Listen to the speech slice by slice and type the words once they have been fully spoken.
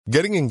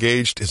Getting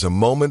engaged is a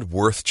moment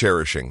worth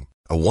cherishing.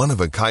 A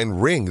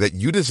one-of-a-kind ring that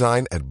you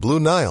design at Blue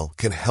Nile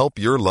can help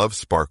your love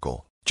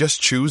sparkle. Just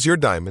choose your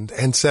diamond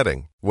and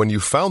setting. When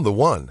you've found the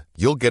one,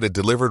 you'll get it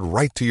delivered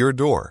right to your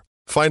door.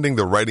 Finding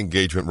the right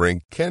engagement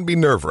ring can be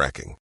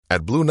nerve-wracking.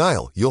 At Blue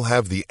Nile, you'll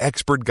have the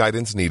expert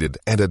guidance needed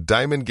and a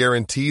diamond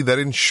guarantee that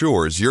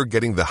ensures you're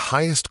getting the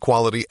highest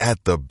quality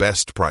at the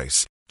best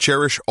price.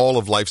 Cherish all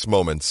of life's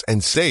moments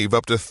and save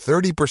up to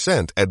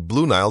 30% at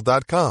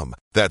BlueNile.com.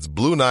 That's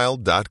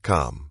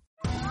BlueNile.com.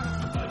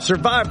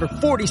 Survivor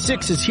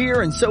 46 is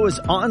here, and so is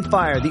On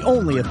Fire, the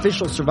only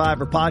official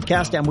Survivor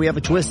podcast, and we have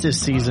a twist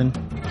this season.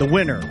 The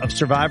winner of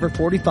Survivor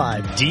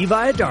 45, Dee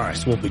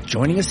Valladares, will be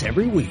joining us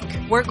every week.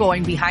 We're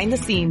going behind the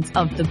scenes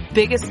of the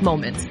biggest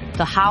moments,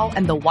 the how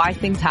and the why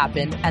things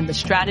happen, and the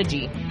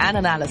strategy and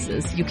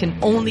analysis you can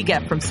only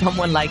get from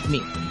someone like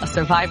me, a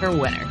Survivor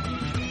winner.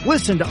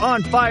 Listen to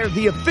On Fire,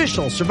 the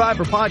official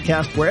Survivor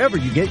podcast, wherever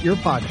you get your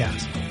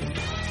podcast.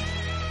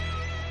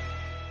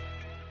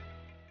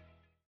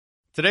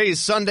 Today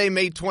is Sunday,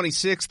 May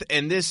 26th,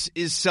 and this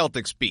is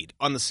Celtics Beat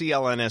on the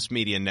CLNS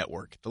Media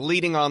Network, the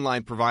leading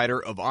online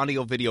provider of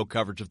audio-video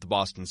coverage of the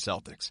Boston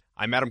Celtics.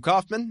 I'm Adam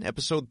Kaufman,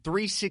 episode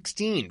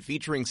 316,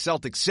 featuring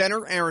Celtics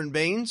center Aron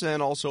Baynes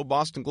and also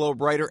Boston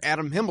Globe writer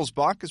Adam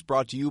Himmelsbach, is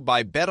brought to you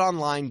by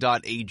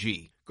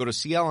betonline.ag. Go to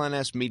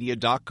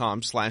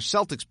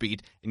clnsmedia.com/CelticsBeat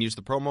and use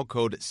the promo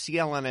code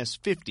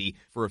CLNS50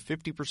 for a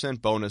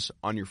 50% bonus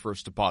on your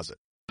first deposit.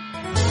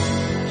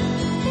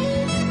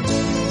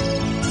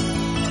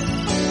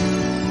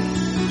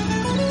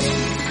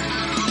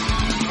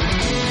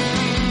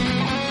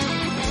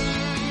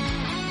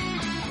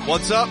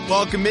 What's up?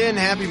 Welcome in.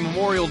 Happy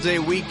Memorial Day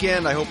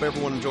weekend. I hope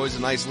everyone enjoys a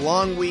nice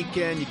long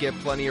weekend. You get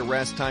plenty of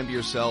rest, time to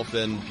yourself,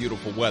 and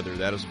beautiful weather.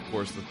 That is, of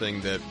course, the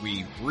thing that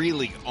we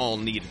really all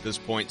need at this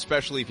point,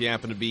 especially if you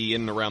happen to be in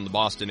and around the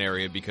Boston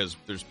area, because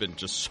there's been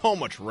just so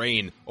much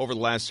rain over the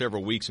last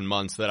several weeks and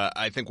months that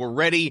I think we're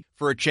ready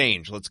for a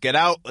change. Let's get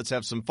out. Let's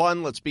have some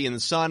fun. Let's be in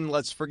the sun.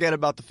 Let's forget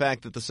about the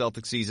fact that the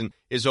Celtics season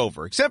is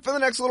over, except for the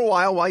next little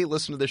while you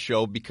listen to this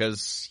show,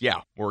 because,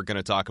 yeah, we're going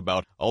to talk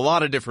about a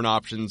lot of different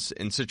options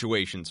and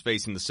situations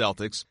facing the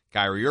Celtics.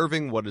 Kyrie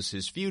Irving, what is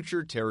his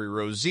future? Terry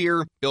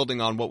Rozier, building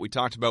on what we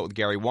talked about with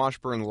Gary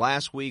Washburn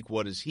last week,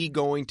 what is he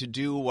going to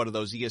do? What are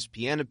those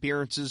ESPN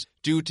appearances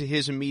do to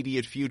his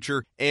immediate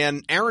future?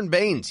 And Aron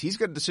Baynes, he's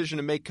got a decision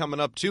to make coming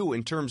up too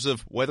in terms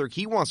of whether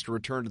he wants to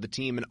return to the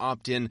team and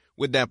opt in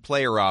with that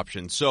player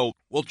option. So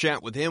we'll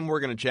chat with him. We're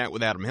going to chat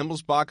with Adam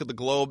Himmelsbach of the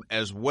Globe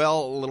as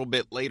well a little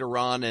bit later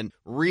on and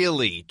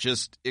really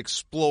just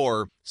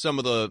explore some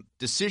of the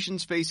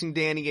decisions facing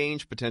Danny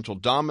Ainge, potential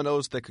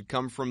dominoes that could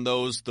come from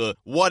those, the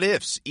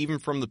what-ifs, even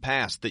from the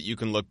past, that you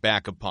can look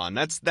back upon.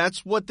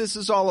 That's what this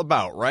is all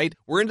about, right?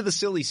 We're into the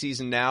silly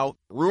season now.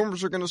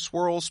 Rumors are going to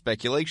swirl.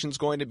 Speculation's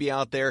going to be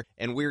out there,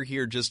 and we're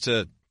here just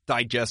to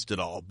digest it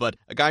all. But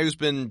a guy who's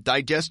been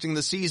digesting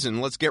the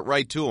season, let's get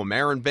right to him.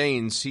 Aron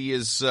Baynes, he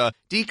is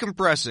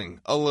decompressing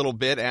a little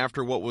bit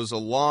after what was a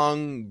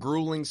long,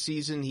 grueling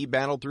season. He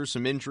battled through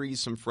some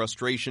injuries, some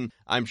frustration,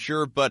 I'm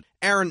sure. But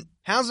Aron,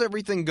 how's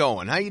everything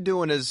going? How you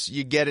doing as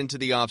you get into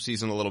the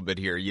offseason a little bit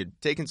here? You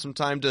taking some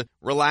time to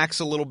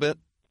relax a little bit?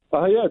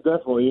 Yeah,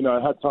 definitely. You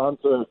know, I had time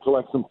to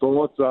collect some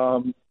thoughts.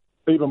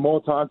 Even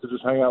more time to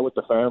just hang out with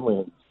the family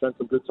and spend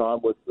some good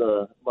time with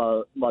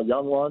my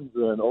young ones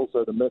and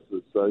also the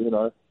missus. So, you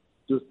know,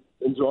 just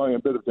enjoying a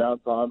bit of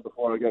downtime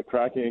before I get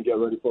cracking and get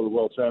ready for the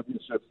World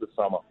Championships this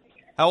summer.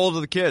 How old are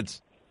the kids?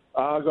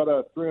 I've got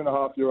a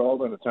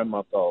 3.5-year-old and a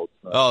 10-month-old.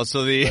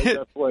 So the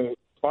definitely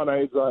fun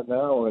age right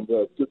now, and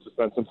it's good to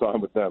spend some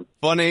time with them.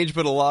 Fun age,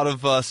 but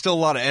still a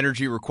lot of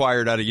energy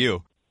required out of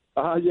you.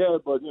 Yeah,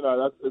 but, you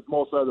know, it's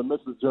more so the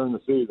missus during the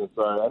season.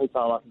 So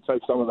anytime I can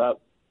take some of that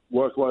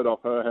workload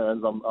off her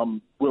hands,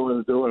 I'm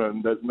willing to do it,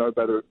 and there's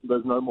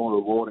no more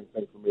rewarding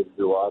thing for me to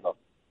do either.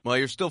 Well,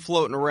 you're still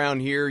floating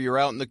around here. You're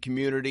out in the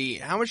community.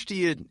 How much do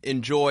you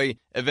enjoy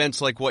events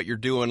like what you're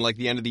doing, like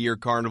the end-of-the-year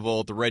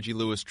carnival at the Reggie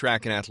Lewis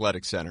Track and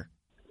Athletic Center?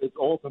 It's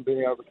awesome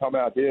being able to come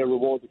out here,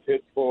 reward the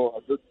kids for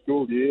a good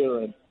school year,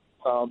 and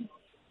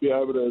be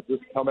able to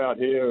just come out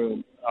here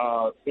and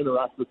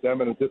interact with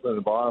them in a different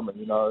environment.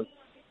 You know,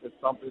 it's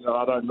something that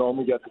I don't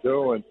normally get to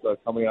do, and so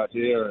coming out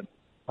here and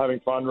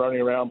having fun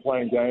running around,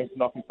 playing games,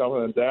 knocking some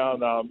of them down,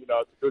 you know,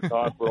 it's a good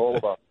time for all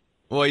of us.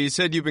 Well, you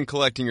said you've been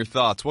collecting your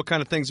thoughts. What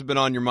kind of things have been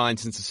on your mind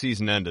since the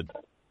season ended?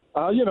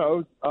 You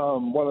know,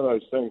 one of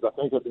those things. I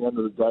think at the end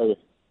of the day,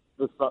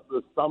 the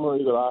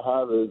summary that I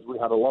have is we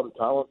had a lot of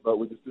talent, but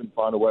we just didn't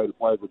find a way to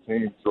play as a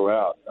team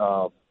throughout.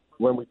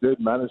 When we did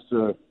manage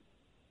to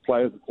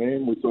play as a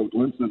team, we saw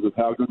glimpses of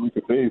how good we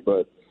could be,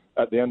 but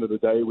at the end of the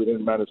day, we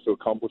didn't manage to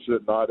accomplish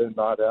it night in,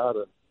 night out.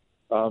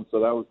 And so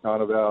that was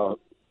kind of our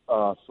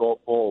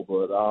shortfall.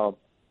 But,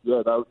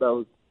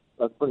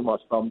 that pretty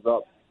much sums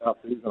up our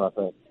season, I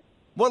think.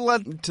 What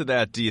led to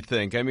that, do you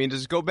think? I mean,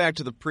 does it go back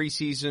to the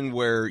preseason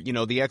where,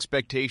 the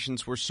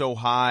expectations were so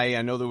high?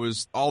 I know there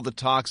was all the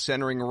talk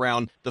centering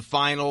around the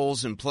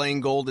finals and playing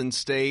Golden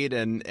State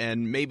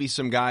and maybe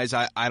some guys,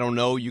 I don't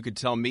know, you could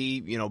tell me,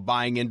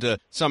 buying into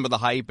some of the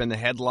hype and the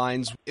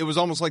headlines. It was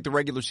almost like the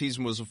regular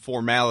season was a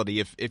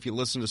formality if you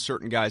listen to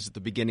certain guys at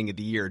the beginning of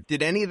the year.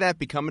 Did any of that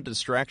become a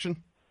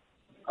distraction?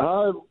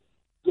 For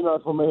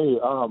me,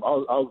 I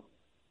was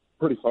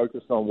pretty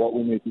focused on what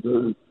we need to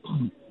do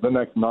the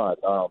next night.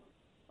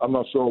 I'm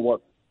not sure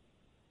what,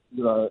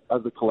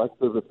 as a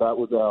collective, if that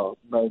was our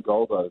main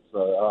goal, though.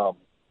 So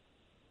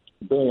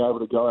being able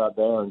to go out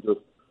there and just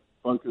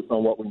focus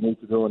on what we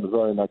need to do in the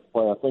very next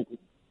play. I think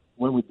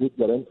when we did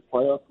get into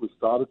playoffs, we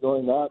started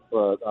doing that.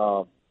 But,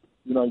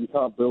 you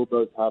can't build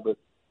those habits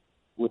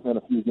within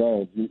a few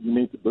games. You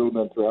need to build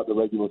them throughout the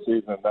regular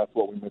season, and that's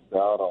what we missed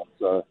out on.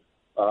 So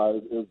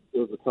it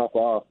was a tough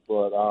ask.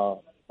 But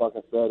like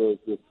I said, it was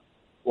just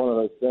one of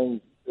those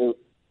things.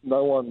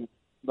 No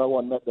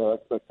one met their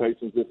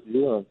expectations this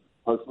year, and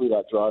hopefully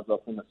that drives us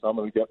in the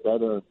summer to get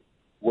better and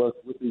work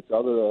with each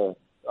other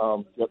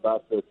to get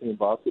back to team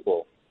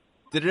basketball.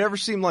 Did it ever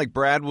seem like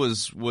Brad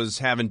was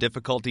having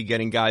difficulty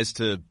getting guys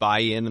to buy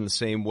in the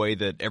same way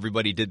that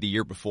everybody did the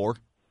year before?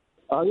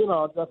 I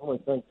definitely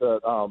think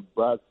that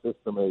Brad's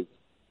system is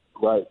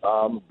great.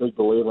 I'm a big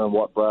believer in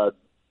what Brad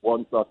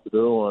wants us to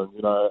do, and,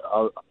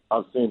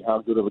 I've seen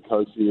how good of a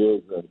coach he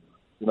is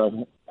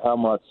and, how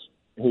much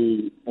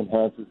he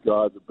enhances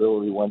guys'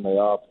 ability when they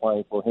are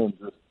playing for him.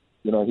 Just,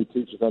 he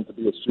teaches them to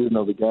be a student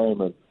of the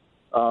game. And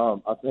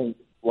I think,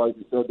 like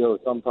you said, there were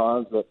some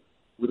times that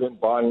we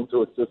didn't buy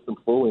into a system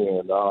fully.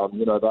 And,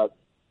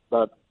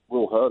 that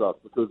will hurt us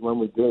because when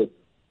we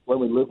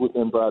lived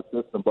within Brad's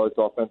system, both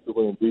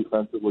offensively and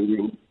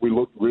defensively, we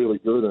looked really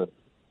good and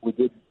we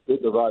did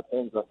the right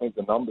things. I think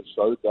the numbers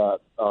showed that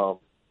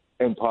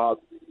in part,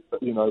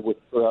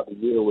 throughout the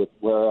year with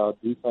where our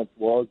defense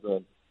was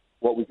and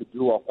what we could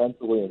do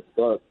offensively in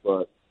spurts.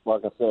 But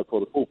like I said,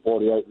 for the full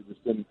 48, we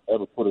just didn't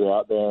ever put it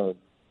out there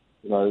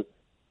and,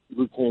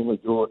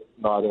 routinely do it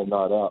night in,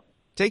 night out.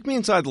 Take me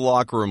inside the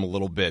locker room a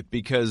little bit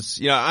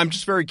because, I'm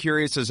just very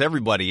curious, as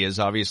everybody is,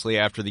 obviously,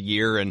 after the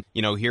year and,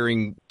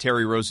 hearing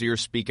Terry Rozier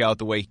speak out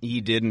the way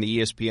he did in the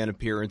ESPN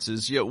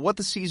appearances, what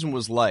the season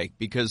was like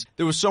because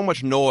there was so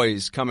much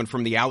noise coming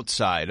from the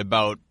outside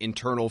about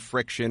internal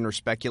friction or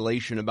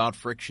speculation about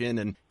friction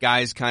and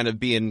guys kind of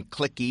being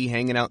cliquey,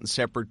 hanging out in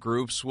separate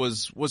groups.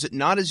 Was it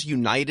not as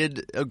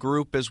united a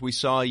group as we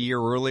saw a year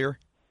earlier?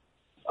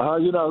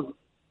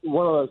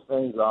 One of those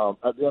things,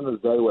 at the end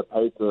of the day, we're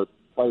paid to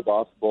play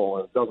basketball,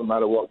 and it doesn't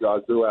matter what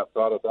guys do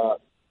outside of that.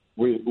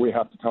 We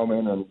have to come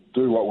in and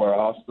do what we're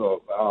asked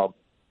of.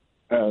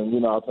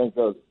 I think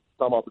there's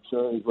some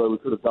opportunities where we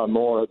could have done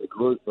more as a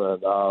group,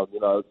 and,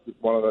 it's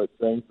just one of those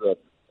things that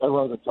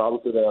everyone's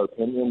entitled to their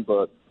opinion,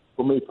 but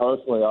for me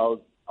personally, I was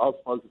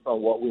focused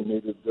on what we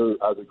needed to do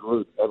as a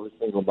group every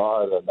single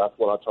night, and that's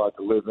what I tried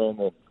to live in,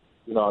 and,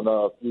 I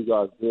know a few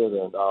guys did,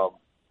 and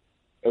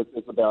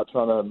it's about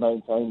trying to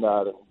maintain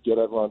that and get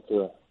everyone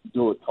to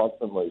do it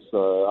constantly.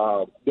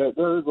 So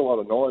there is a lot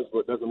of noise,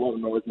 but there's a lot of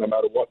noise no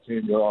matter what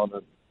team you're on.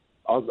 And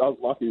I was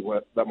lucky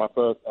that my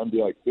first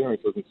NBA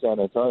experience was in San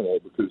Antonio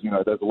because,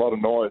 there's a lot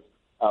of noise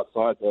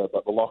outside there,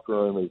 but the locker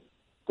room is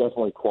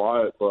definitely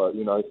quiet. But,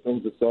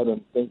 things are said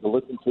and things are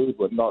listened to,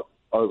 but not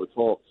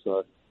over-talked.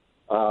 So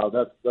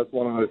that's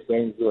one of those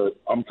things that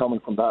I'm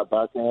coming from that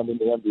background in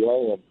the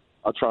NBA, and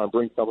I try and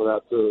bring some of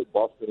that to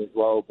Boston as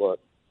well. But,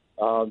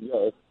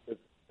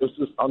 it's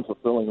just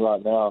unfulfilling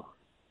right now.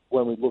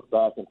 When we look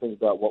back and think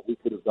about what we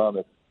could have done,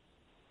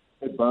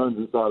 it burns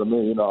inside of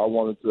me. I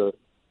wanted to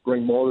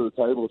bring more to the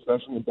table,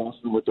 especially in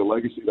Boston with the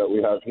legacy that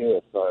we have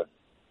here. So,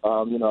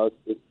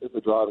 it's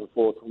a driving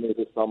force for me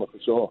this summer for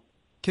sure.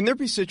 Can there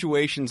be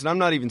situations, and I'm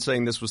not even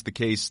saying this was the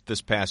case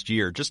this past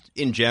year, just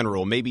in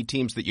general, maybe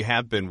teams that you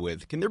have been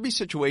with, can there be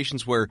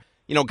situations where,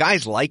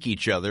 guys like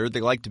each other, they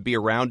like to be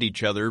around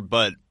each other,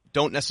 but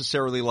don't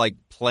necessarily like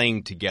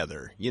playing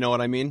together? You know what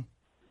I mean?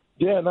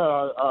 Yeah,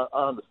 no,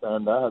 I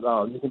understand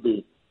that. You can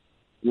be,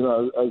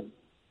 as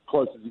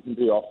close as you can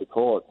be off the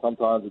court.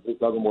 Sometimes it just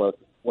doesn't work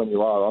when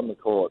you are on the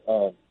court.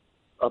 And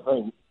I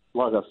think,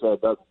 like I said,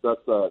 that's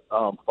that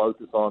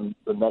focus on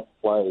the next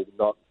play,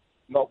 not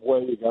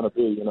where you're going to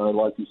be.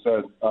 Like you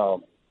said,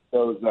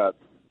 there was that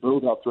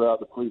build-up throughout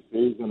the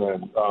preseason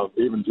and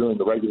even during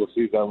the regular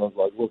season, everyone's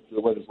like, look,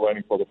 we're just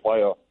waiting for the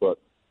playoffs. But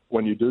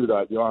when you do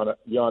that, you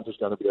aren't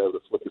just going to be able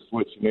to flick a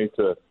switch.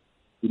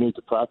 You need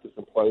to practice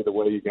and play the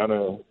way you're going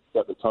to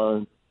set the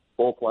tone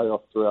for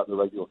playoffs throughout the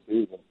regular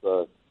season.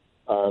 So,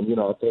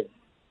 I think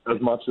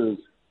as much as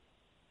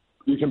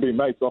you can be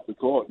mates off the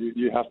court,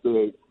 you have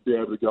to be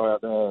able to go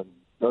out there and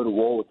go to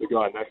war with the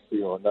guy next to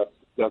you. And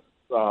that's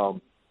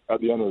at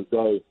the end of the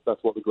day, that's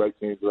what the great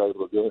teams are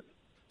able to do.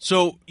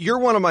 So you're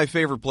one of my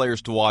favorite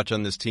players to watch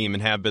on this team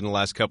and have been the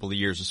last couple of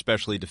years,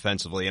 especially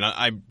defensively. And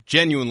I'm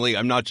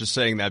not just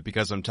saying that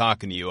because I'm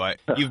talking to you.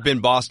 You've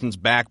been Boston's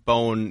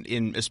backbone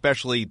in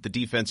especially the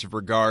defensive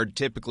regard,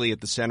 typically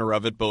at the center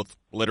of it, both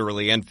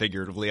literally and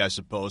figuratively, I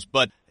suppose.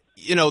 But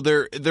You know,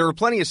 there are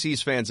plenty of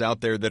C's fans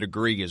out there that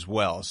agree as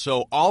well.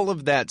 So all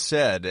of that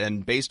said,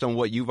 and based on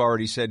what you've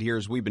already said here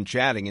as we've been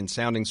chatting and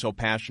sounding so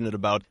passionate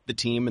about the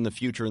team and the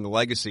future and the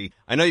legacy,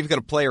 I know you've got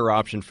a player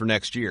option for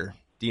next year.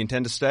 Do you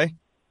intend to stay?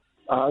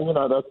 That's one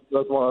of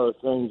the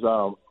things.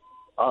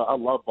 I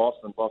love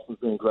Boston. Boston's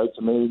been great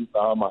to me.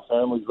 My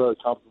family's very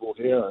comfortable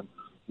here. And,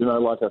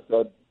 like I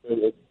said,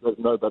 there's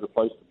no better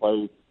place to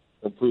play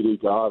than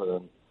TD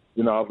Garden.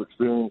 And, I've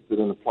experienced it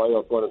in the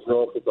playoffs when it's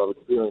rough, because I've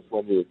experienced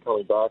when you're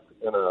coming back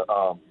in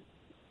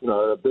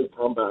a big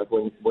comeback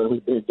when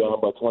we've been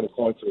down by 20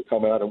 points and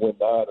come out and win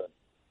that.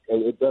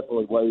 And it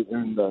definitely weighs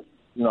in that,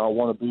 I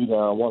want to be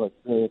there. I want to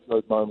experience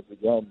those moments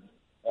again.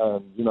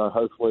 And,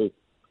 hopefully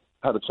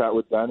have a chat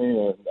with Danny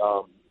and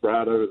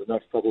Brad over the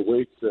next couple of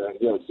weeks and,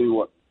 see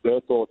what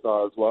their thoughts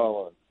are as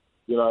well. And,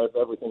 if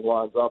everything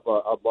lines up,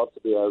 I'd love to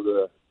be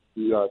able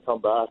to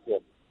come back.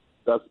 And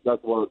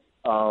that's what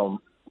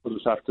we'll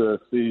just have to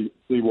see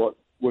what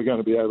we're going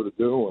to be able to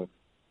do. And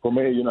for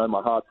me,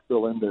 my heart's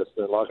still in this.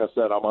 And like I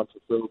said, I'm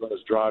unfulfilled and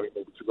it's driving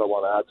me because I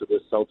want to add to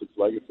this Celtics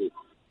legacy.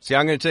 See,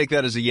 I'm going to take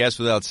that as a yes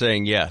without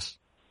saying yes.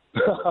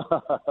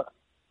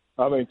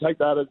 I mean, take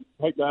that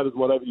as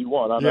whatever you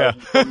want. I know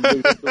you can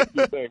do a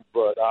few things,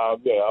 but I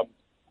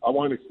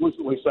won't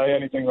explicitly say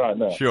anything right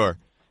now. Sure.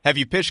 Have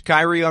you pitched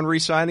Kyrie on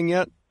re-signing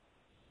yet?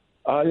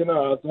 I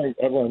think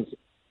everyone's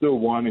still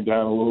winding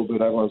down a little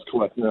bit. Everyone's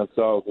collecting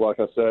themselves. Like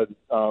I said,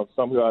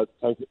 some guys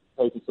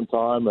taking some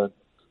time, and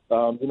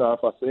if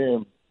I see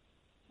him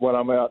when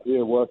I'm out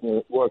here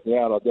working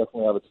out, I'll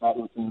definitely have a chat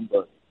with him.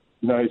 But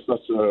he's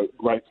such a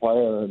great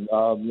player, and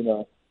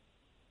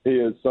he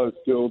is so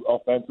skilled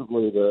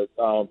offensively that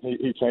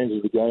he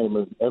changes the game,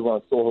 and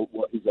everyone saw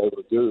what he's able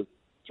to do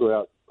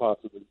throughout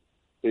parts of the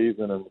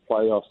season and the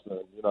playoffs.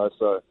 And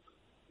so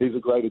he's a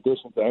great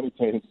addition to any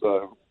team.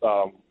 So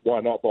why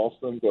not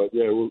Boston? But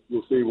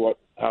we'll see what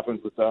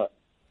happens with that.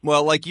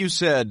 Well, like you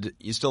said,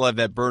 you still have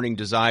that burning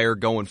desire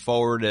going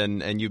forward,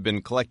 and you've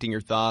been collecting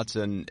your thoughts,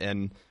 and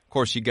of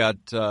course you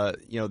got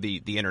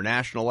the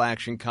international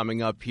action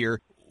coming up here.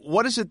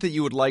 What is it that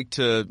you would like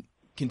to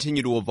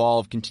continue to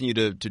evolve, continue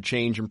to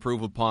change,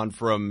 improve upon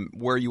from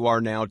where you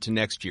are now to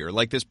next year?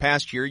 Like this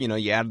past year,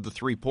 you added the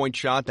 3-point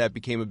shot. That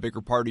became a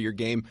bigger part of your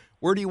game.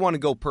 Where do you want to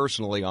go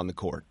personally on the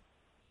court?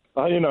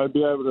 Be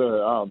able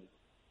to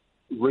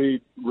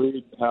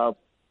read how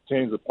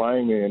teams are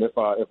playing me, and if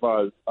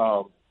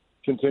I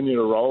continue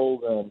to roll,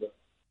 then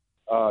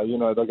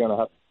they're going to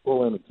have to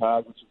pull in the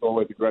tag, which is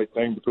always a great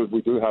thing because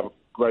we do have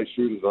great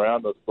shooters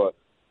around us. But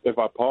if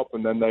I pop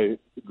and then they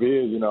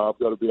veer, I've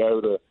got to be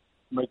able to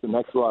make the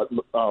next right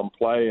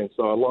play. And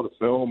so a lot of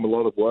film, a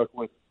lot of work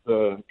with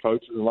the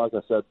coaches. And like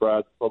I said,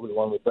 Brad's probably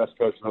one of the best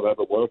coaches I've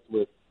ever worked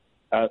with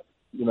at,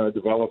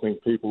 developing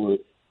people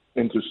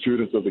into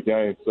students of the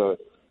game. So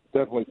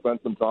definitely spend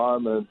some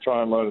time and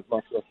try and learn as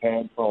much as I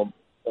can from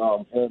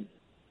him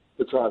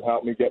to try and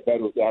help me get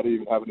better without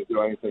even having to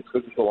do anything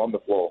physical on the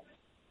floor.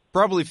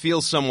 Probably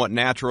feels somewhat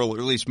natural, or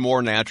at least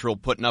more natural,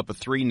 putting up a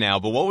 3 now.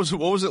 But what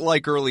was it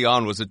like early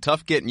on? Was it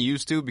tough getting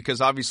used to? Because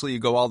obviously you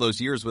go all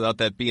those years without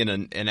that being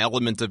an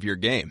element of your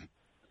game.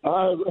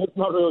 It's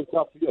not really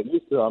tough to get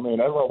used to. I mean,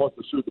 everyone wants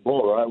to shoot the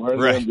ball, right?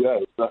 We're in the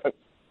NBA. So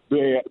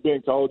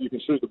being told you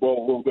can shoot the ball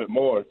a little bit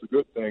more, it's a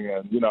good thing.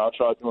 And, I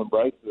try to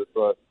embrace it.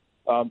 But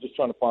I'm just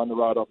trying to find the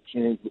right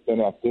opportunities within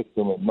our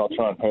system and not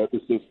try and hurt the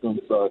system.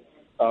 So,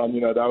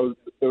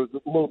 it was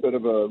a little bit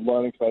of a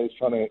learning phase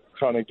trying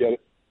to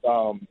get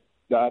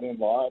that in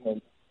line,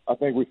 and I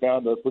think we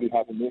found a pretty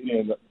happy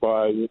medium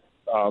by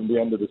the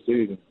end of the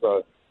season.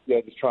 So,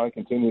 just try and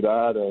continue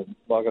that, and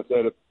like I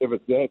said, if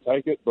it's there,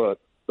 take it, but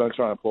don't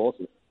try and force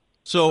it.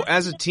 So,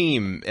 as a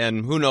team,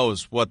 and who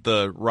knows what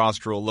the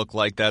roster will look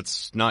like,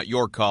 that's not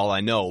your call,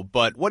 I know,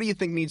 but what do you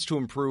think needs to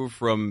improve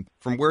from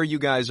where you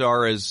guys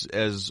are as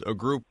a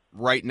group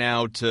right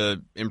now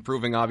to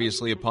improving,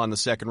 obviously, upon the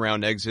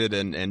second-round exit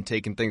and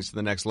taking things to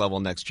the next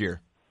level next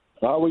year?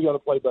 We got to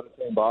play better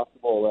team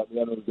basketball. At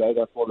the end of the day,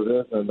 that's what it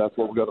is, and that's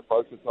what we got to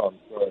focus on.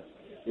 So,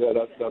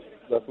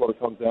 that's what it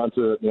comes down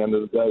to. At the end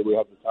of the day, we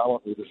have the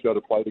talent. We just got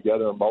to play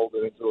together and mold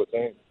it into a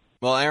team.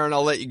 Well, Aron,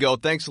 I'll let you go.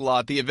 Thanks a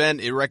lot. The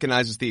event, it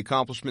recognizes the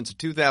accomplishments of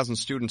 2,000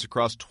 students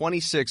across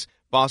 26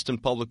 Boston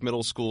public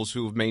middle schools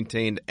who have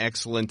maintained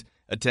excellent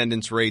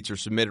attendance rates or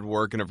submitted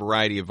work in a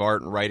variety of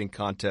art and writing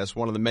contests.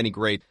 One of the many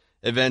great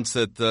events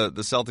that the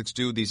Celtics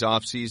do these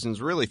off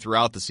seasons, really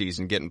throughout the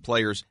season, getting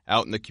players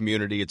out in the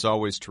community. It's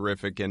always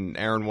terrific. And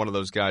Aron, one of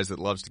those guys that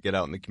loves to get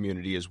out in the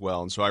community as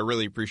well. And so I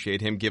really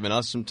appreciate him giving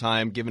us some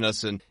time, giving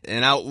us an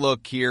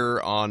outlook here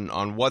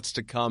on what's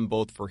to come,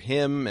 both for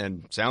him,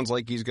 and sounds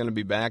like he's going to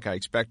be back. I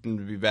expect him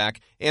to be back,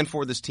 and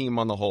for this team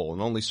on the whole.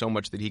 And only so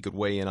much that he could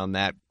weigh in on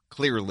that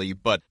clearly.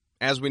 But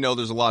as we know,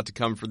 there's a lot to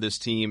come for this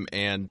team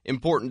and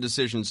important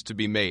decisions to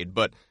be made.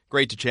 But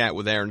great to chat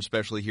with Aron,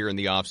 especially here in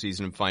the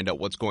offseason, and find out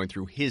what's going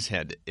through his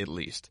head, at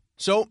least.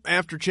 So,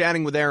 after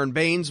chatting with Aron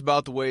Baynes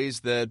about the ways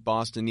that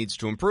Boston needs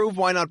to improve,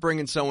 why not bring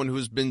in someone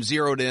who's been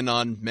zeroed in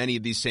on many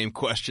of these same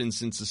questions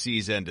since the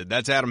season ended?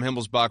 That's Adam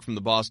Himmelsbach from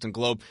the Boston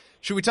Globe.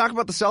 Should we talk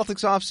about the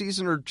Celtics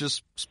offseason or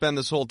just spend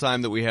this whole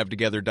time that we have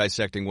together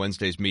dissecting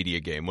Wednesday's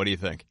media game? What do you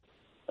think?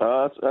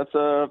 That's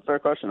a fair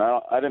question.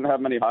 I didn't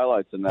have many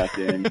highlights in that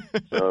game,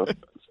 so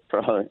it's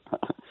probably.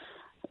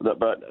 But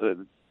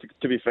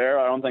to be fair,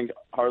 I don't think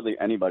hardly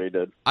anybody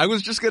did. I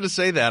was just going to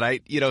say that.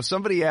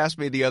 Somebody asked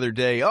me the other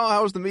day,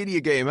 how was the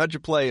media game? How'd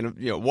you play? And,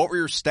 what were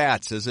your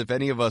stats? As if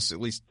any of us, at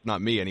least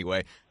not me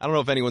anyway, I don't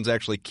know if anyone's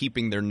actually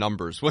keeping their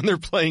numbers when they're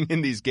playing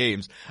in these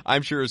games.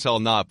 I'm sure as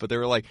hell not. But they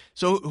were like,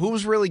 so who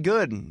was really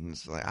good? And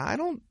it's like, I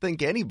don't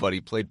think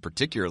anybody played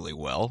particularly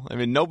well. I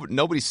mean,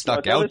 nobody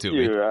stuck out to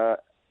me.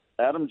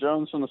 Adam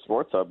Jones from the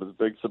Sports Hub is a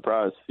big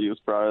surprise. He was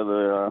probably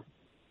the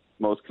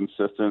most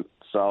consistent,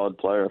 solid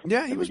player.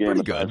 Yeah, he was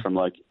pretty good. From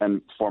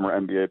and former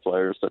NBA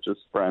players such as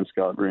Brian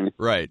Scalabrine.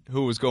 Right,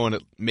 who was going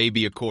at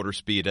maybe a quarter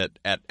speed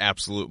at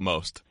absolute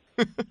most.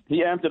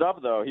 He amped it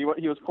up, though. He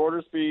was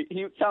quarter speed.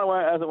 He kind of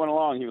went as it went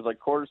along. He was like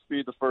quarter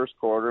speed the first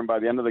quarter, and by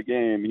the end of the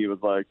game, he was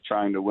like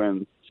trying to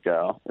win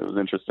Scal. It was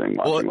interesting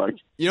watching.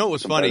 It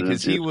was funny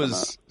because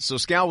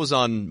Scal was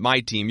on my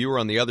team, you were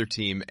on the other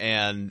team,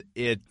 and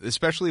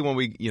especially when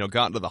we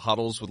got into the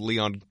huddles with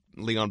Leon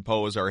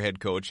Poe as our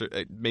head coach.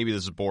 Maybe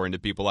this is boring to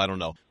people, I don't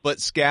know. But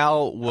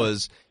Scal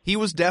was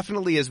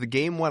definitely, as the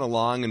game went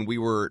along and we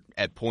were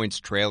at points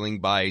trailing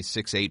by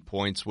 6-8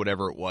 points,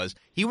 whatever it was,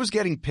 he was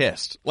getting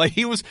pissed. Like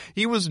he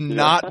was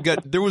not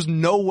good. There was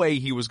no way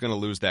he was going to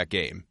lose that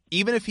game.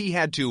 Even if he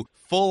had to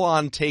full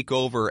on take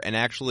over and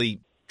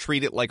actually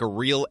treat it like a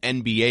real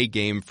NBA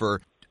game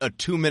for a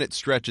 2-minute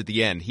stretch at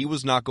the end, he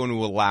was not going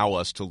to allow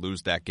us to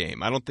lose that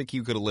game. I don't think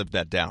he could have lived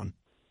that down.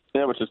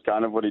 Yeah, which is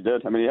kind of what he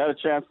did. I mean, he had a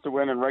chance to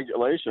win in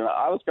regulation.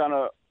 I was kind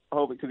of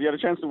hoping, because he had a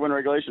chance to win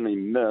regulation and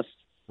he missed.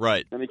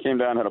 Right. Then he came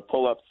down and had a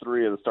pull-up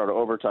three at the start of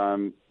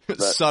overtime.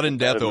 Sudden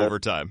death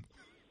overtime.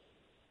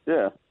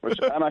 Yeah, which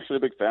I'm actually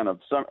a big fan of.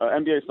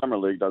 NBA Summer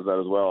League does that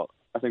as well.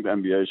 I think the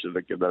NBA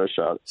should give that a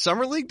shot.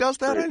 Summer League does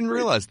that? I didn't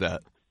realize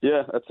that.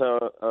 Yeah, that's how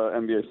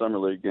NBA Summer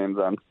League games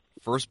end.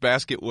 First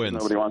basket wins.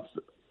 Nobody wants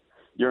to.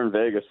 You're in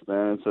Vegas,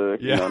 man.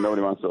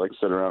 Nobody wants to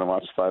sit around and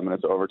watch 5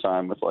 minutes of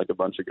overtime with a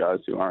bunch of guys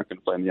who aren't going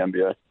to play in the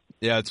NBA.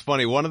 Yeah, it's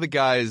funny. One of the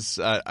guys,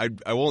 I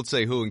won't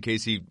say who in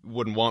case he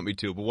wouldn't want me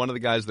to, but one of the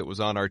guys that was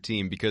on our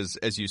team, because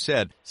as you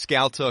said,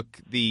 Scal took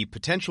the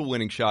potential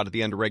winning shot at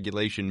the end of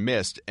regulation,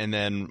 missed, and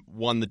then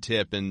won the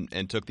tip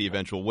and took the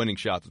eventual winning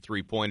shot, the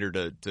three-pointer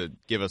to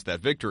give us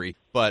that victory.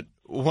 But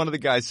one of the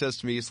guys says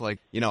to me, he's like,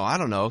 I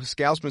don't know,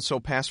 Scal's been so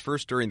pass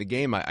first during the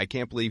game, I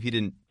can't believe he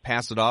didn't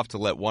pass it off to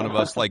let one of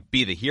us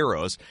be the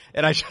heroes.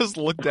 And I just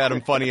looked at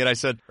him funny and I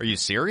said, are you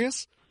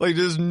serious?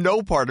 There's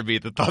no part of me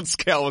that thought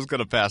Scal was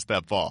going to pass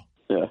that ball.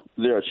 Yeah,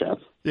 zero chance.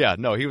 Yeah,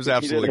 no, he was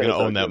absolutely going to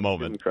own that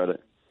moment. Credit.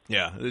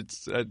 Yeah,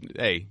 it's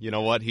hey, you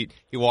know what? He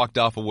walked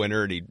off a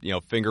winner and he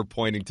finger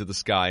pointing to the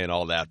sky and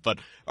all that. But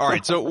all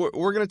right, so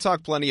we're going to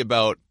talk plenty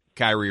about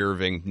Kyrie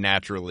Irving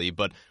naturally,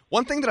 but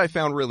one thing that I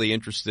found really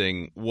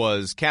interesting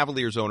was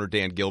Cavaliers owner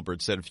Dan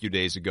Gilbert said a few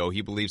days ago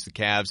he believes the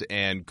Cavs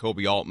and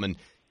Kobe Altman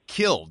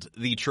killed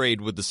the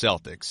trade with the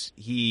Celtics.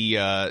 He,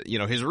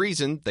 his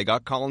reason, they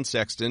got Colin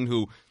Sexton,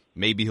 who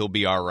maybe he'll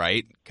be all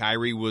right.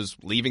 Kyrie was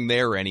leaving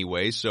there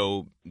anyway,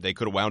 so they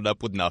could have wound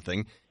up with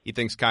nothing. He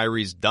thinks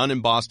Kyrie's done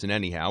in Boston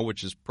anyhow,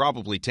 which is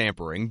probably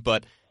tampering.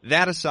 But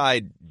that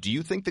aside, do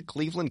you think that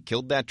Cleveland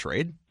killed that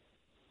trade?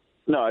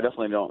 No, I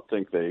definitely don't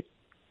think they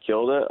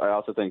killed it. I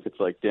also think it's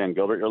like Dan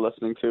Gilbert you're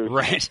listening to.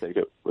 Right. Take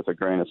it with a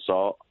grain of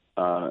salt,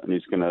 and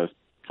he's going to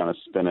kind of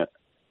spin it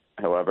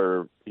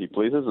however he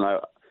pleases.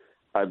 And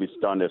I'd be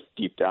stunned if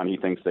deep down he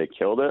thinks they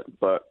killed it.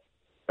 But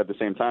at the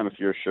same time, if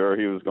you're sure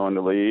he was going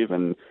to leave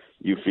and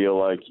you feel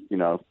like,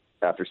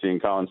 after seeing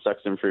Colin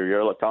Sexton for a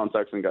year, Colin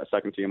Sexton got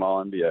second team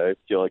All-NBA,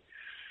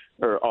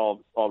 or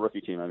all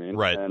rookie team, I mean.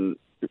 Right. And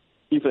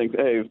you think,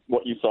 hey,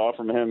 what you saw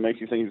from him makes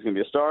you think he's going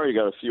to be a star. You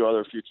got a few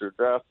other future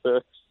draft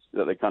picks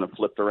that they kind of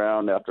flipped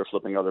around after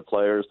flipping other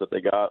players that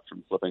they got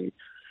from flipping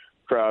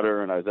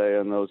Crowder and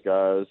Isaiah and those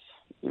guys.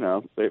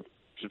 They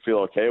should feel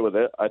okay with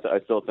it. I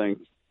still think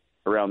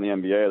around the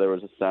NBA there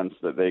was a sense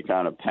that they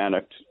kind of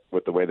panicked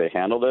with the way they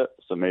handled it.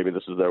 So maybe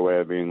this is their way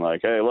of being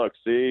like, hey, look,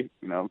 see,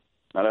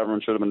 not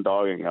everyone should have been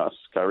dogging us.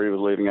 Kyrie was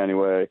leaving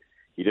anyway.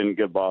 He didn't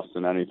give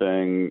Boston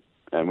anything,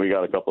 and we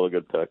got a couple of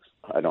good picks.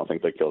 I don't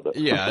think they killed it.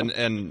 Yeah,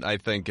 and I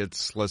think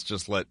let's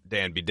just let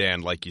Dan be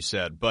Dan, like you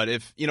said. But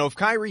if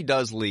Kyrie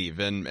does leave,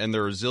 and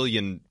there are a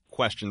zillion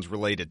questions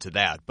related to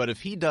that, but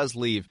if he does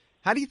leave,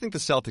 how do you think the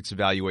Celtics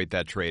evaluate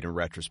that trade in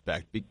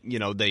retrospect?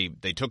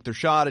 They took their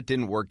shot, it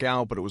didn't work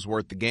out, but it was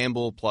worth the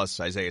gamble. Plus,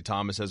 Isaiah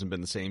Thomas hasn't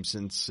been the same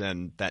since,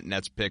 and that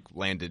Nets pick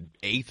landed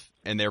 8th,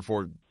 and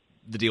therefore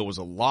the deal was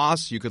a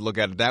loss. You could look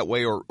at it that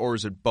way, or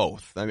is it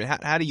both? I mean,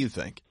 how do you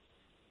think?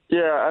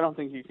 Yeah, I don't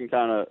think you can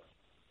kind of,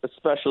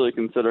 especially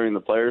considering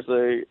the players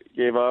they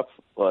gave up,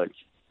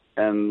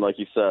 and like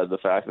you said, the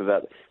fact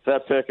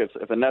that pick,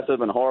 if the Nets had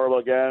been horrible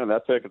again, and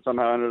that pick had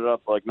somehow ended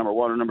up number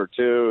 1 or number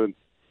 2, and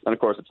And, of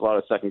course, it's a lot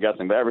of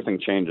second-guessing, but everything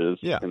changes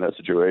in that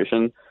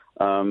situation.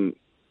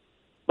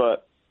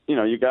 But,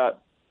 you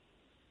got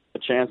a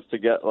chance to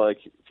get, like,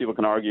 people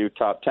can argue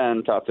top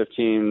 10, top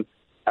 15,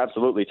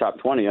 absolutely top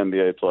 20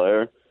 NBA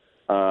player.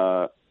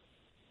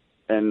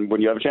 And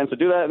when you have a chance to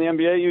do that in the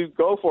NBA, you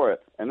go for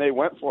it. And they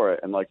went for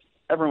it. And, like,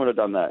 everyone would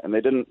have done that. And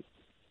they didn't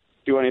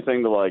do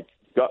anything to, like,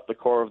 gut the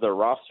core of their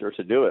roster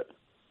to do it.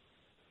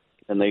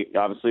 And they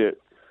obviously it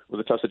was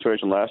a tough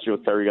situation last year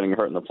with Kyrie getting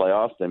hurt in the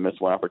playoffs. They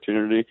missed one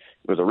opportunity.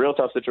 It was a real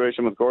tough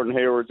situation with Gordon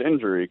Hayward's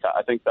injury.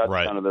 I think that's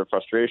kind of their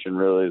frustration,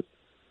 really.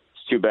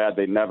 It's too bad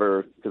they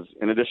never, because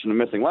in addition to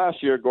missing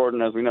last year,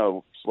 Gordon, as we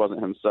know,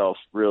 wasn't himself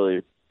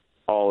really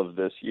all of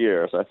this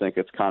year. So I think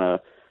it's kind of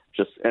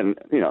just, and,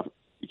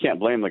 you can't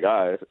blame the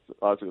guy.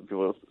 Lots of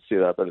people see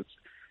that, but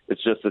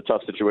it's just a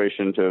tough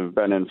situation to have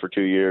been in for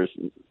 2 years,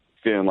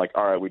 feeling like,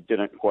 all right, we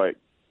didn't quite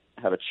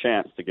have a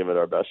chance to give it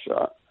our best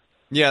shot.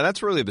 Yeah,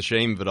 that's really the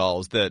shame of it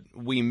all, is that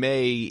we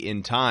may,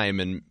 in time,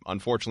 and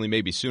unfortunately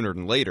maybe sooner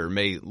than later,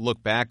 may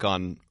look back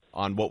on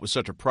what was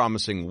such a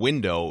promising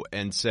window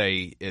and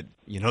say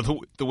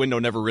the window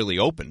never really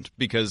opened,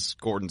 because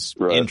Gordon's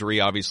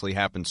injury obviously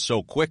happened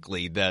so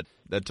quickly that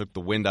took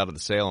the wind out of the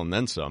sail and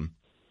then some.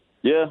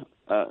 Yeah,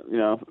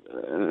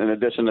 in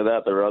addition to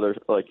that, there were other,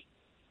 like,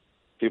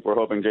 people were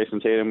hoping Jason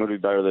Tatum would be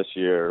better this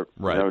year.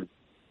 Right.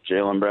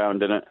 Jaylen Brown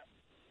didn't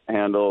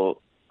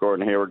handle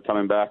Gordon Hayward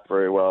coming back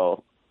very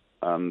well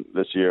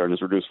this year in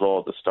his reduced role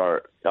at the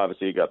start.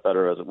 Obviously, he got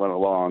better as it went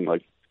along.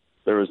 Like,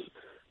 there was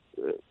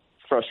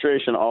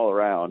frustration all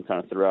around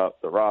kind of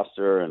throughout the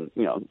roster, and,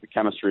 the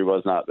chemistry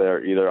was not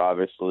there either,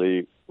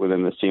 obviously,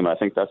 within this team. I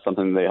think that's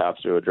something they have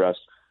to address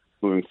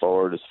moving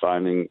forward, is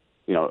finding,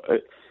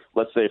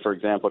 let's say, for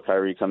example,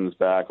 Kyrie comes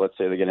back. Let's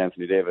say they get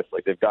Anthony Davis.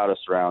 Like, they've got to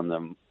surround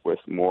them with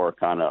more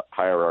kind of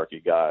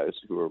hierarchy guys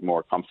who are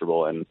more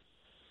comfortable in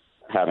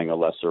having a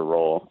lesser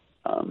role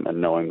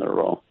and knowing their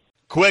role.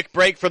 Quick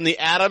break from the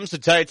Adams to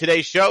tell you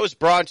today's show is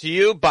brought to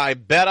you by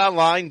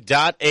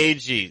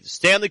BetOnline.ag.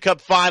 Stanley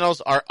Cup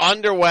Finals are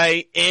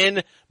underway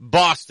in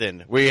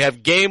Boston. We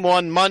have Game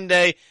 1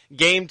 Monday,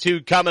 Game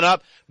 2 coming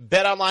up.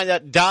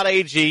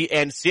 BetOnline.ag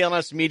and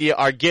CLNS Media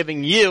are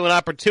giving you an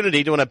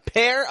opportunity to win a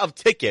pair of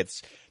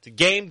tickets to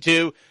Game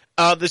 2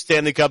 of the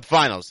Stanley Cup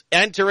Finals.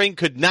 Entering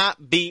could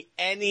not be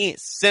any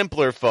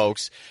simpler,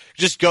 folks.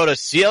 Just go to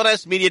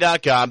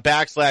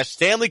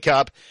clnsmedia.com/Stanley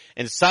Cup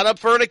and sign up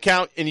for an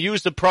account and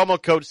use the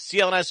promo code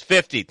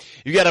CLNS50.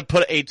 You got to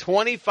put a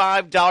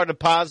 $25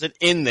 deposit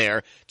in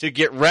there to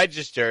get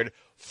registered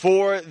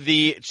for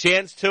the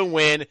chance to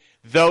win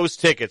those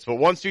tickets. But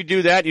once you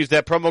do that, use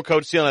that promo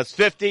code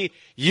CLNS50,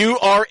 you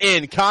are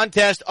in.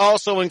 Contest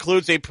also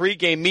includes a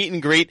pregame meet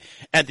and greet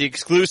at the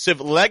exclusive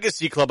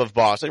Legacy Club of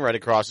Boston, right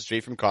across the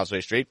street from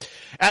Causeway Street.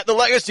 At the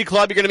Legacy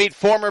Club, you're going to meet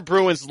former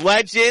Bruins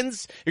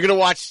legends. You're going to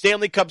watch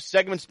Stanley Cup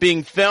segments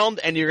being filmed,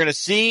 and you're going to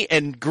see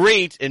and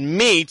greet and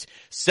meet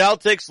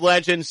Celtics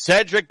legend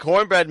Cedric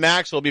Cornbread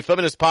Maxwell. Will be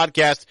filming this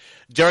podcast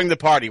during the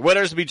party.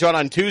 Winners will be drawn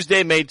on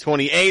Tuesday, May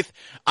 28th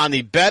on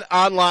the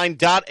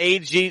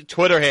BetOnline.ag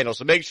Twitter handle.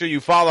 So make sure you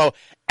follow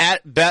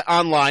at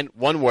BetOnline,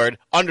 one word,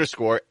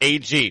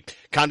 _AG.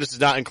 Contest does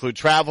not include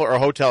travel or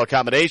hotel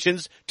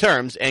accommodations.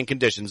 Terms and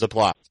conditions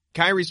apply.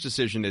 Kyrie's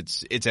decision,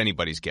 it's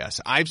anybody's guess.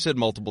 I've said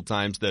multiple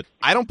times that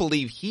I don't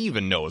believe he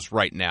even knows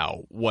right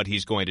now what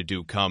he's going to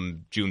do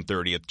come June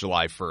 30th,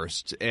 July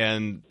 1st.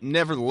 And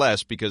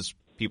nevertheless, because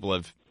people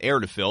have air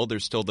to fill,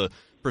 there's still the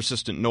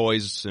persistent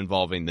noise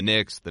involving the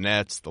Knicks, the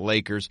Nets, the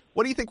Lakers.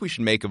 What do you think we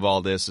should make of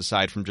all this,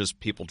 aside from just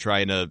people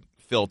trying to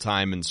fill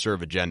time and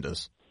serve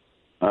agendas?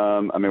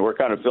 We're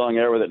kind of filling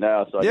air with it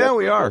now. So I yeah, guess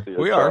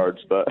we are.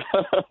 But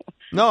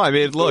no,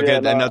 look, yeah,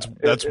 and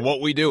that's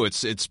what we do.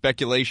 It's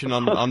speculation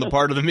on the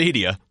part of the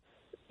media.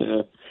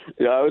 Yeah,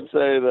 I would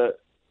say that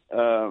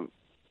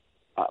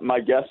my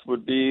guess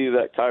would be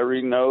that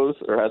Kyrie knows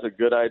or has a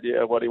good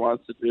idea of what he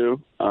wants to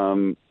do.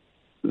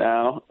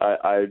 Now,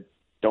 I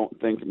don't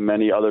think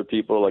many other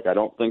people, I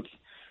don't think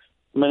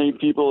many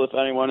people, if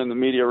anyone in the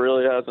media,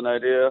 really has an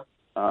idea.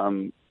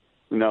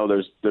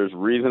 There's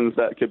reasons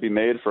that could be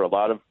made for a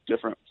lot of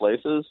different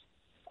places.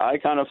 I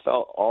kind of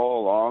felt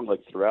all along,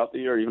 throughout the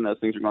year, even as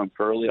things are going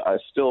poorly, I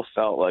still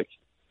felt like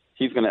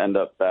he's going to end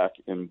up back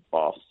in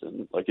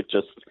Boston. It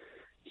just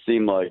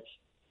seemed like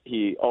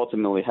he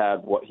ultimately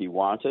had what he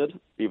wanted,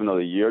 even though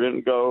the year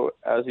didn't go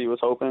as he was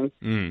hoping.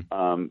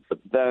 But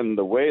then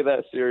the way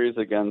that series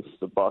against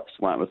the Bucks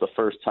went was the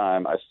first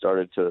time I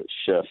started to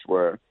shift,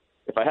 where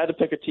if I had to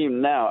pick a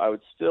team now, I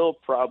would still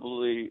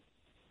probably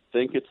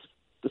think it's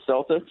the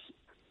Celtics.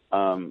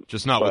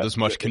 Just not with as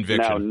much conviction.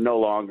 Now no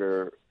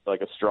longer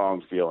a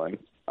strong feeling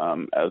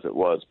as it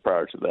was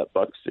prior to that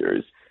Bucks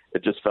series.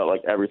 It just felt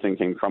like everything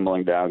came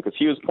crumbling down, because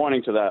he was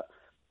pointing to that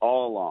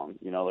all along.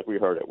 We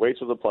heard it. Wait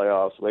till the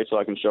playoffs. Wait till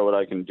I can show what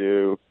I can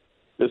do.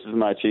 This is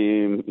my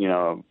team.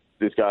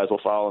 These guys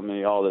will follow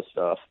me, all this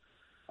stuff.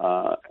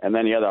 And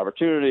then he had the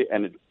opportunity,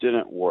 and it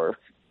didn't work.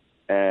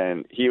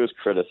 And he was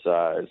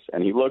criticized,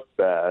 and he looked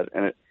bad.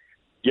 And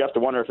you have to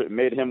wonder if it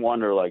made him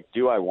wonder,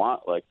 do I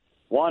want,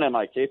 one, am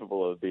I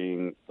capable of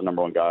being the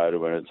number one guy to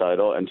win a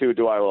title? And two,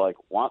 do I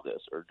want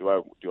this, or do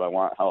I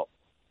want help?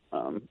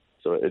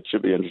 So it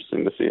should be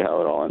interesting to see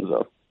how it all ends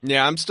up.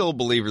 Yeah, I'm still a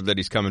believer that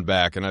he's coming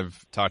back, and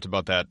I've talked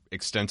about that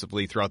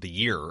extensively throughout the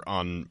year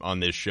on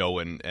this show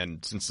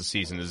and since the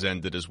season has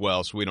ended as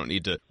well, so we don't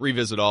need to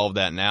revisit all of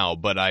that now.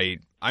 But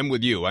I'm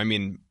with you. I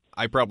mean,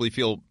 I probably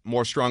feel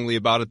more strongly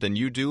about it than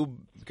you do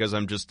because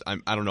I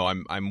don't know,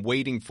 I'm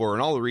waiting for,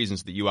 and all the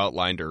reasons that you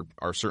outlined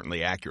are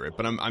certainly accurate,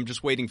 but I'm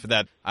just waiting for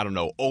that, I don't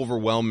know,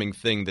 overwhelming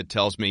thing that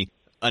tells me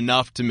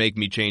enough to make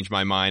me change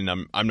my mind.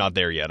 I'm not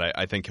there yet.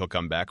 I think he'll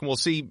come back, and we'll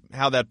see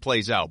how that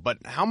plays out. But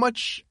how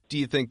much do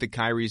you think that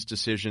Kyrie's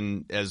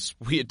decision, as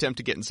we attempt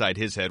to get inside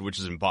his head, which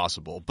is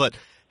impossible, but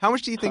how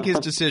much do you think his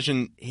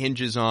decision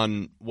hinges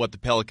on what the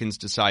Pelicans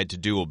decide to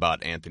do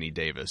about Anthony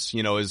Davis?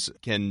 You know,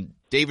 can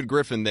David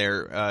Griffin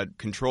there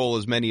control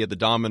as many of the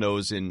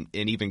dominoes in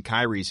even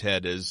Kyrie's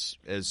head as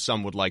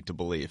some would like to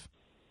believe?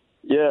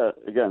 Yeah,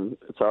 again,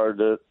 it's hard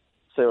to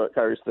say what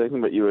Kyrie's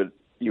thinking, but you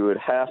would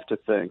have to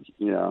think,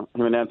 you know,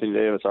 him and Anthony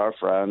Davis are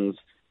friends.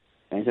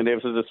 Anthony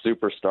Davis is a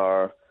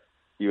superstar.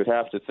 You would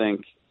have to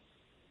think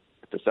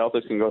if the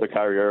Celtics can go to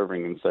Kyrie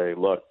Irving and say,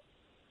 look,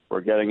 we're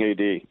getting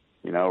AD.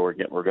 You know, we're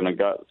going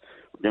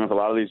with a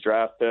lot of these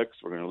draft picks.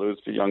 We're going to lose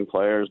to young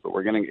players, but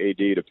we're getting AD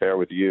to pair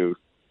with you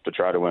to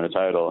try to win a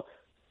title.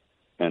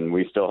 And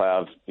we still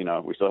have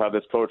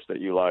this coach that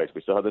you liked.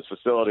 We still have this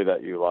facility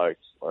that you liked.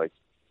 Like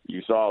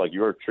you saw, like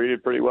you were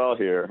treated pretty well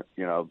here.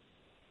 You know,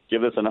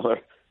 give us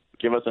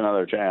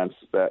another chance.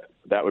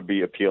 That would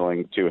be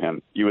appealing to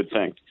him. You would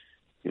think.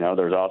 You know,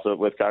 there's also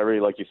with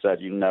Kyrie, like you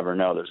said, you never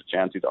know. There's a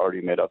chance he's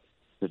already made up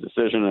his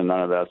decision, and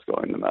none of that's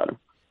going to matter.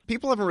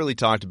 People haven't really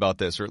talked about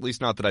this, or at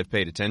least not that I've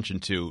paid attention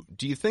to.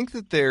 Do you think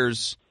that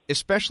there's,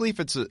 especially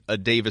if it's a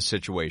Davis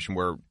situation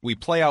where we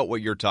play out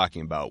what you're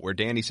talking about, where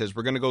Danny says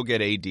we're going to go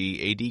get AD,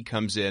 AD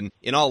comes in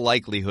all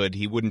likelihood,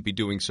 he wouldn't be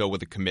doing so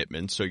with a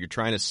commitment, so you're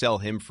trying to sell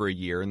him for a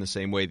year in the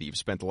same way that you've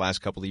spent the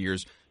last couple of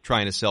years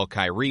trying to sell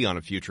Kyrie on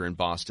a future in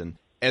Boston.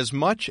 As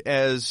much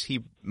as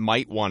he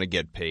might want to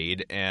get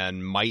paid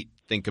and might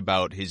think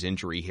about his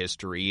injury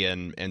history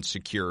and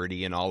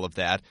security and all of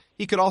that,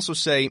 he could also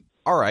say,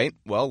 all right,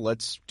 well,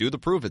 let's do the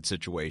prove it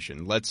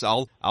situation.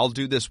 I'll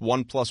do this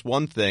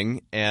 1+1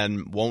 thing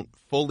and won't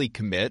fully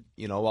commit.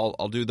 You know,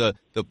 I'll do the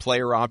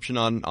player option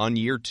on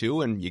year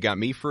 2, and you got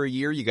me for a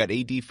year, you got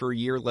AD for a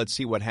year. Let's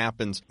see what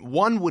happens.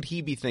 One, would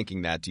he be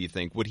thinking that, do you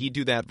think? Would he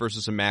do that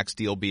versus a max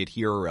deal, be it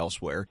here or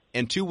elsewhere?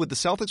 And two, would the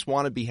Celtics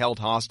want to be held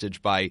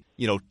hostage by,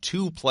 you know,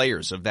 2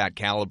 players of that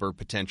caliber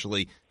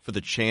potentially for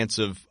the chance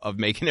of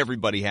making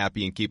everybody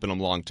happy and keeping them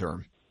long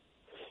term?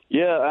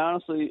 Yeah,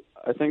 honestly,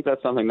 I think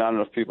that's something not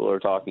enough people are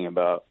talking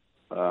about.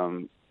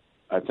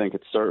 I think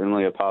it's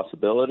certainly a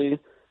possibility.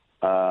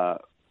 The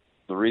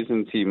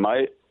reasons he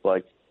might,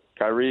 like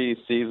Kyrie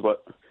sees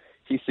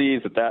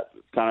that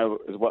kind of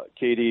is what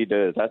KD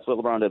did. That's what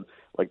LeBron did.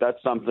 Like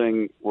that's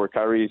something where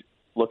Kyrie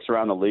looks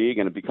around the league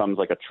and it becomes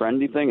like a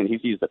trendy thing, and he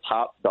sees the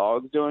top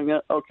dogs doing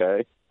it.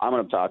 Okay, I'm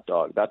a top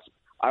dog.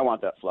 I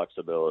want that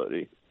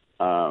flexibility.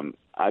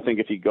 I think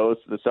if he goes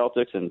to the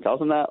Celtics and tells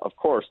them that, of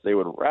course, they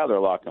would rather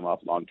lock him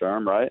up long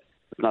term, right?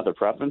 It's not their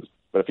preference.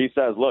 But if he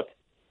says, look,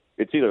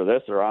 it's either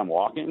this or I'm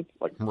walking,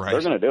 like right.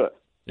 They're going to do it.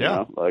 Yeah. You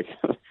know? Like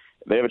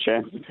they have a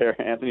chance to pair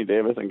Anthony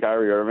Davis and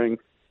Kyrie Irving.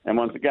 And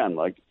once again,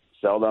 like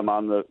sell them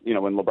on the, you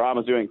know, when LeBron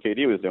was doing it,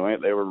 KD was doing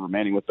it, they were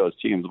remaining with those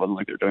teams. It wasn't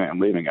like they're doing it and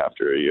leaving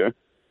after a year.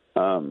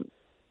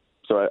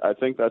 So I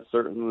think that's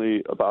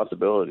certainly a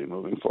possibility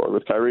moving forward.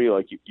 With Kyrie,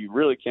 like you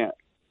really can't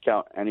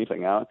count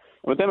anything out.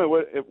 And with him,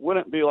 it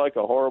wouldn't be like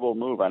a horrible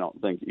move, I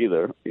don't think,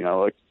 either. You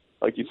know,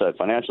 like you said,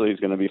 financially he's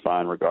going to be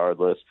fine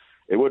regardless.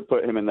 It would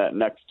put him in that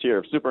next tier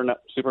of super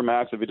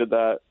max if he did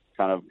that,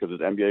 kind of because his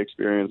NBA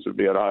experience would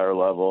be at a higher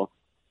level.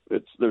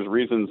 There's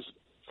reasons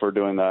for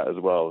doing that as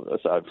well,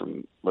 aside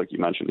from, like you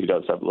mentioned, he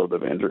does have a little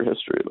bit of injury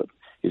history, but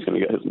he's going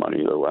to get his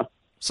money either way.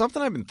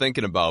 Something I've been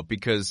thinking about,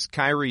 because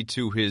Kyrie,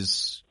 to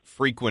his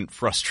frequent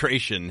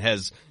frustration,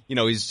 has, you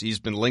know, he's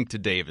been linked to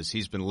Davis.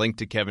 He's been linked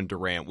to Kevin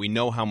Durant. We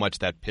know how much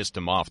that pissed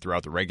him off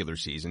throughout the regular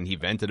season. He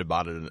vented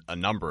about it a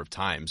number of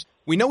times.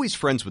 We know he's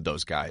friends with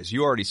those guys.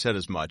 You already said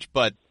as much,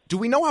 but do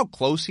we know how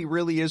close he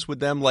really is with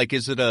them? Like,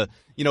 is it a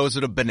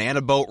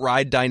banana boat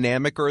ride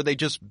dynamic, or are they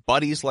just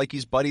buddies like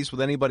he's buddies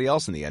with anybody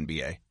else in the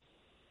NBA?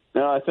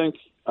 No, I think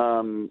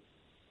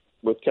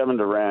with Kevin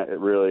Durant, it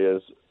really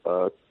is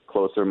a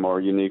closer, more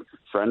unique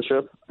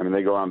friendship. I mean,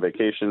 they go on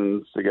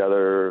vacations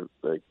together.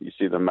 Like, you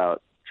see them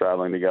out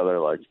traveling together.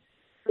 Like,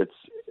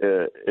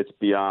 it's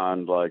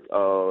beyond like,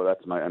 oh,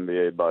 that's my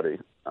NBA buddy.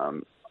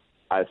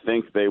 I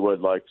think they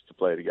would like to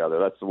play together.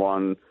 That's the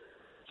one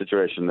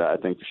situation that I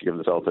think should give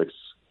the Celtics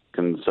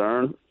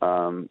concern.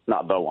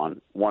 Not the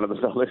one. One of the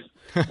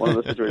Celtics. One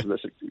of the situations that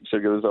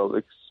should give the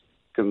Celtics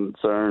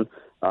concern.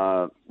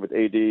 With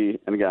AD,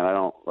 and again, I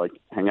don't like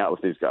hang out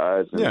with these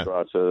guys and go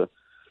out to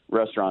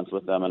restaurants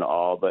with them and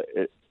all, but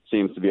it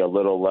seems to be a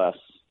little less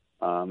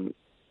than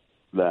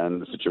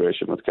the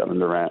situation with Kevin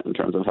Durant in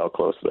terms of how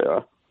close they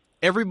are.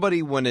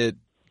 Everybody, when it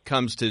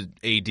comes to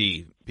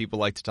AD, people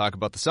like to talk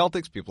about the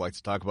Celtics, people like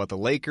to talk about the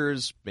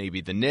Lakers,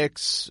 maybe the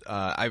Knicks.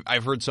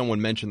 I've heard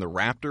someone mention the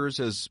Raptors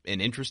as an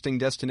interesting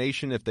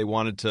destination if they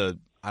wanted to,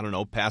 I don't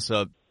know, pass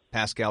up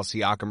Pascal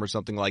Siakam or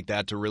something like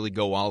that to really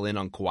go all in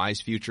on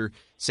Kawhi's future.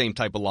 Same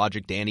type of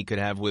logic Danny could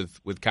have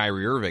with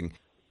Kyrie Irving.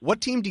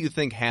 What team do you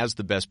think has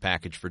the best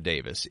package for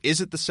Davis?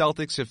 Is it the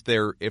Celtics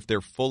if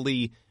they're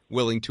fully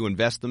willing to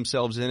invest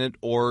themselves in it,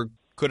 or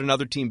could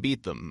another team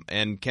beat them?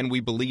 And can we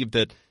believe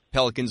that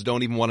Pelicans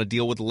don't even want to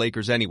deal with the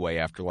Lakers anyway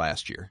after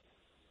last year?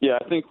 Yeah,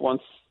 I think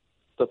once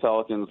the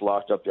Pelicans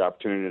locked up the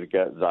opportunity to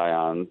get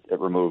Zion, it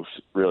removes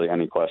really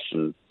any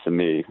question to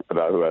me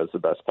about who has the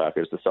best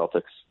package. The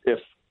Celtics, if,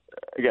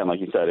 again,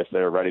 like you said, if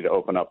they're ready to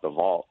open up the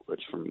vault,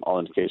 which from all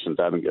indications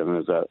I've been given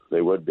is that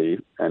they would be,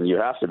 and you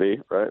have to be,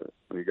 right?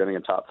 When you're getting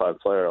a top 5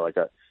 player, like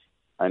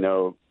I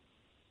know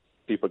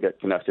people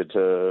get connected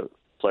to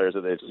players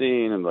that they've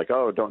seen and like,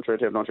 oh, don't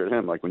trade him.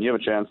 Like when you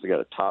have a chance to get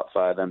a top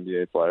 5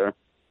 NBA player,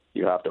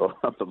 you have to open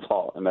up the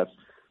vault, and that's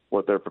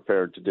what they're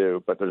prepared to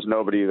do. But there's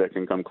nobody that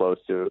can come close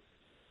to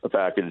a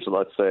package.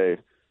 Let's say,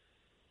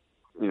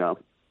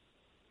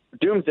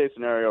 doomsday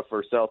scenario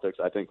for Celtics,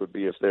 I think, would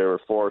be if they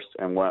were forced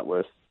and went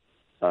with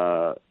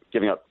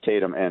giving up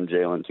Tatum and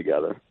Jalen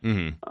together.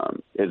 Mm-hmm.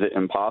 Is it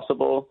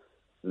impossible?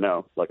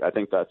 No. Like, I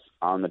think that's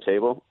on the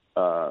table.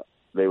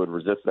 They would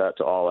resist that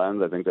to all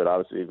ends. I think they'd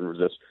obviously even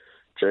resist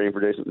trading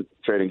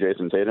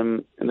Jason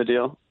Tatum in the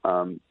deal.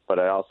 But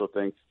I also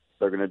think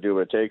they're going to do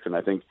what it takes, and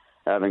I think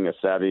having a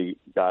savvy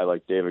guy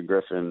like David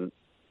Griffin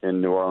in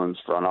New Orleans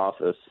front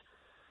office,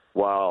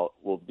 while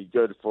will be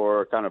good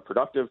for kind of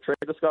productive trade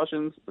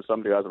discussions for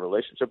somebody who has a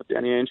relationship with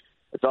Danny Ainge,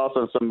 it's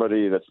also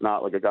somebody that's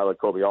not like a guy like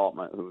Kobe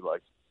Altman who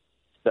like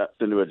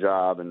stepped into a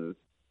job and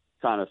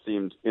kind of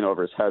seemed in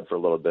over his head for a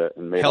little bit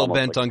and made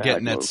hell-bent like on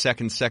getting that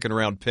second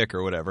round pick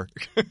or whatever.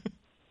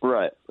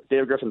 Right.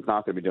 David Griffin's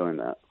not going to be doing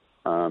that.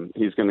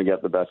 He's going to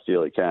get the best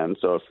deal he can.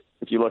 So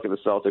if you look at the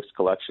Celtics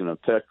collection of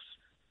picks,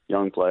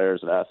 young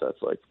players and assets,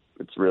 like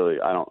it's really,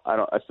 I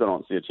still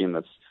don't see a team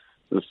that's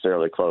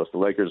necessarily close. The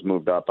Lakers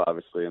moved up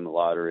obviously in the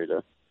lottery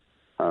to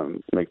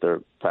make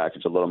their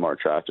package a little more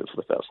attractive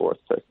with that 4th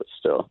pick, but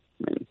still,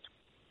 I mean,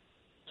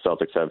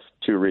 Celtics have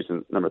 2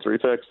 recent number 3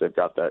 picks. They've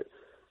got that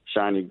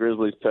shiny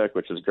Grizzlies pick,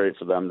 which is great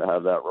for them to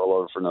have that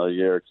rollover for another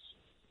year.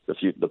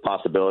 The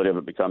possibility of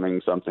it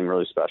becoming something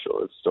really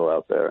special is still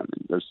out there. I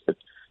mean,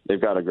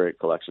 they've got a great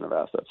collection of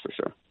assets for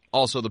sure.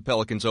 Also, the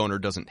Pelicans owner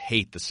doesn't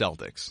hate the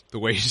Celtics the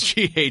way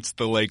she hates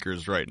the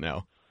Lakers right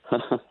now.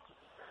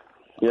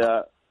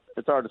 Yeah,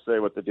 it's hard to say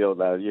what the deal with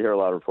that is. You hear a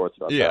lot of reports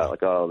about that,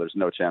 like, oh, there's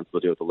no chance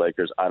they'll deal with the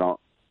Lakers. I don't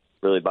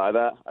really buy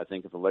that. I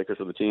think if the Lakers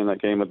were the team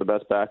that came with the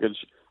best package,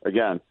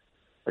 again,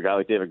 a guy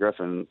like David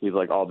Griffin, he's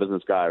like all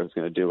business guy who's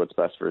going to do what's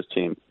best for his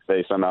team. If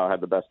they somehow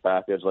had the best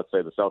package, let's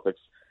say the Celtics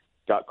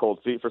got cold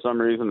feet for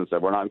some reason and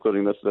said, we're not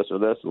including this, or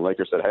this, and the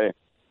Lakers said, hey,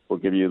 we'll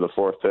give you the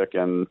 4th pick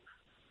and,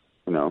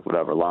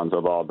 whatever,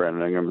 Lonzo Ball,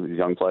 Brandon Ingram, these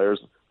young players.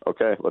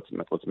 Okay, let's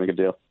make a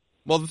deal.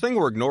 Well, the thing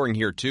we're ignoring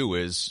here, too,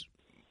 is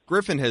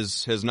Griffin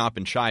has not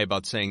been shy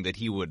about saying that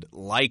he would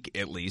like,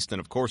 at least, and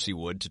of course he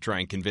would, to try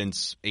and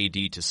convince AD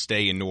to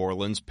stay in New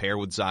Orleans, pair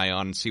with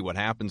Zion, and see what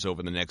happens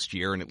over the next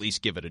year, and at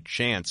least give it a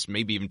chance,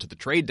 maybe even to the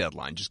trade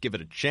deadline, just give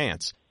it a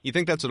chance. You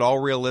think that's at all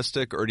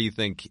realistic, or do you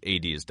think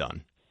AD is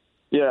done?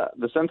 Yeah,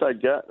 the sense I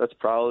get, that's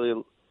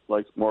probably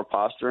like more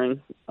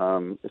posturing.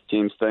 If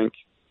teams think,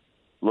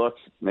 look,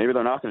 maybe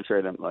they're not going to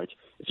trade him. Like,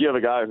 if you have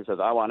a guy who says,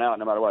 I want out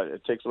no matter what,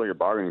 it takes away your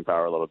bargaining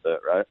power a little bit,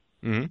 right?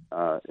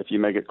 Mm-hmm. If you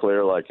make it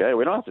clear, like, hey,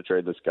 we don't have to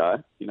trade this guy.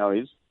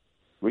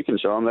 We can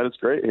show him that it's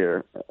great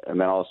here. And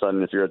then all of a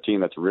sudden, if you're a team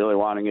that's really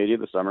wanting AD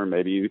this summer,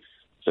 maybe you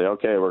say,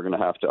 okay, we're going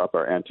to have to up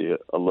our ante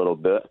a little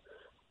bit.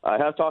 I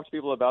have talked to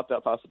people about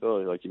that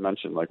possibility, like you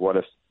mentioned. Like, what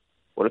if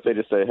they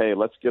just say, hey,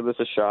 let's give this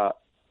a shot.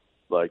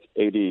 Like,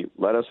 AD,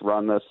 let us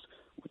run this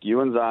with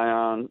you and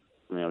Zion,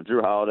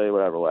 Drew Holiday,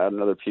 whatever. We'll add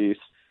another piece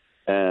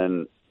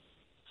and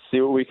see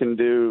what we can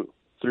do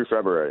through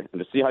February and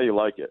to see how you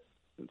like it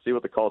and see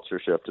what the culture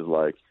shift is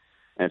like.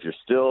 And if you're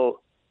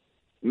still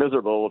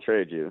miserable, we'll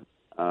trade you.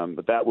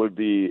 But that would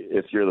be,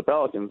 if you're the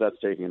Pelicans, that's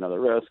taking another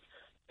risk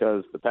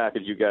because the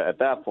package you get at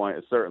that point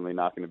is certainly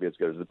not going to be as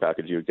good as the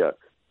package you would get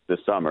this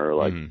summer.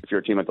 Like, if you're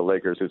a team like the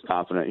Lakers who's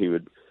confident he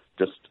would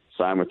just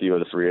sign with you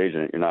as a free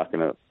agent, you're not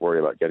going to worry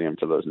about getting him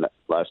for those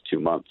last 2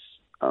 months.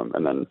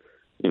 And then,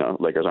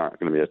 Lakers aren't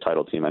going to be a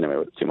title team anyway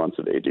with 2 months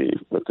of AD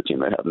with the team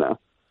they have now.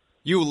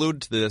 You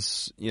alluded to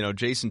this,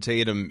 Jason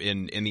Tatum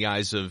in the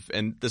eyes of,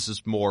 and this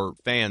is more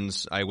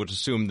fans, I would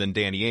assume, than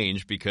Danny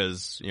Ainge,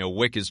 because,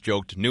 Wick has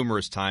joked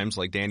numerous times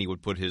like Danny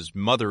would put his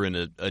mother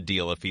in a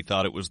deal if he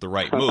thought it was the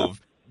right move.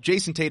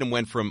 Jason Tatum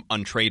went from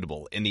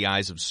untradeable in the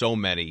eyes of so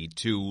many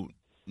to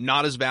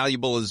not as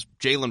valuable as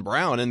Jaylen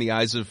Brown in the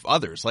eyes of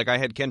others. Like, I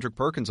had Kendrick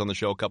Perkins on the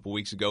show a couple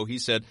weeks ago. He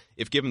said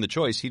if given the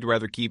choice, he'd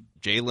rather keep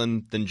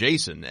Jaylen than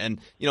Jason.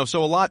 And,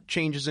 so a lot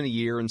changes in a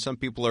year, and some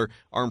people are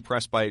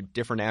impressed by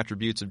different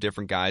attributes of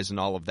different guys and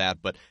all of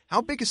that. But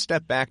how big a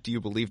step back do you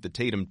believe that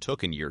Tatum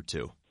took in year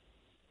 2?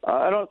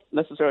 I don't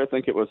necessarily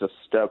think it was a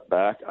step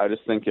back. I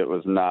just think it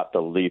was not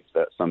the leap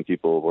that some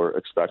people were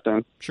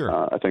expecting. Sure.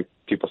 I think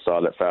people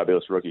saw that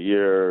fabulous rookie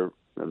year,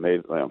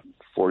 made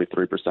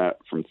 43%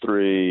 from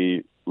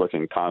three,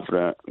 looking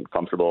confident and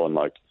comfortable in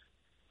like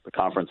the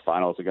conference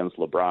finals against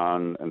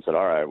LeBron, and said,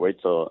 all right,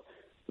 wait till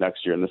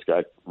next year. And this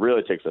guy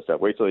really takes a step.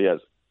 Wait till he has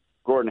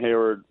Gordon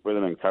Hayward with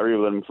him and Kyrie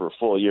with him for a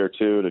full year,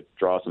 too, to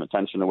draw some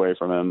attention away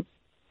from him.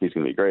 He's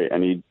going to be great.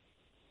 And he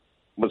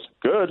was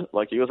good.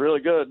 Like, he was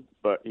really good,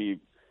 but he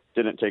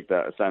didn't take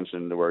that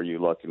ascension to where you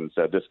look and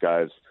said, this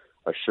guy's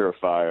a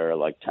surefire,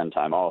 like,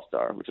 10-time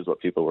All-Star, which is what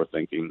people were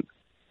thinking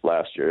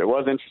last year. It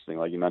was interesting,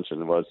 like you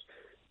mentioned, it was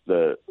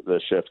the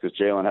shift, because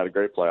Jalen had a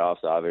great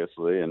playoffs,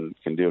 obviously, and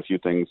can do a few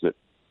things that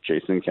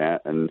Jason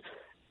can't. And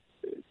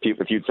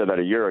if you'd said that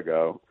a year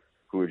ago,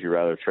 who would you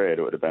rather trade?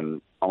 It would have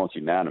been almost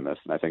unanimous.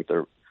 And I think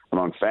there,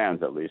 among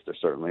fans at least, there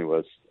certainly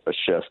was a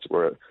shift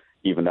where it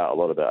evened out a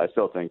little bit. I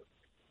still think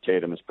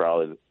Tatum is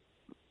probably,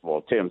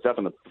 Tatum's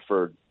definitely the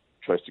preferred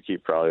choice to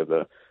keep.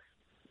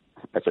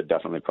 I said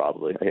definitely,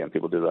 probably. I hate when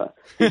people do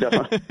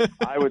that.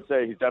 I would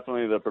say he's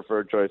definitely the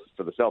preferred choice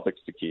for the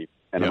Celtics to keep.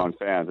 And among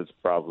fans, it's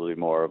probably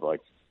more of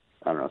like,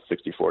 I don't know,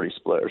 60-40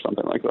 split or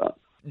something like that.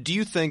 Do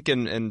you think,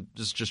 and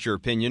this is just your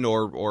opinion,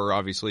 or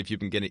obviously if you've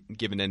been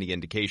given any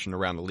indication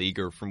around the league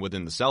or from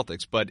within the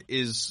Celtics, but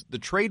is the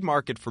trade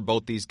market for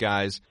both these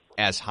guys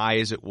as high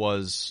as it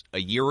was a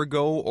year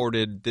ago, or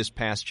did this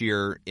past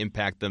year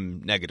impact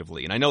them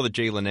negatively? And I know that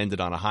Jalen ended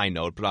on a high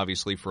note, but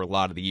obviously for a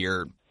lot of the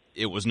year,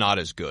 it was not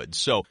as good.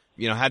 So,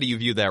 how do you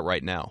view that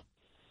right now?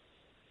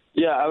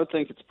 Yeah, I would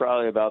think it's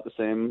probably about the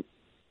same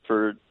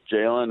for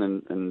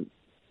Jalen, and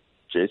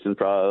Jason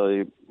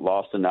probably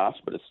lost enough,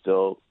 but it's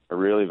still a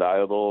really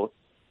valuable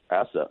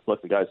asset.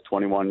 Look, the guy's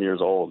 21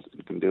 years old.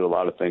 He can do a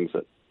lot of things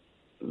that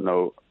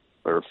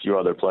a few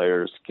other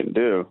players can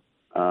do.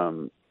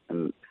 And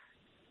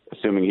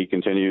assuming he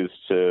continues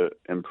to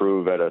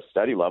improve at a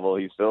steady level,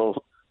 he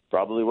still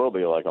probably will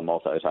be like a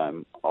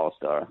multi-time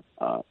All-Star.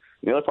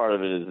 The other part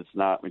of it is it's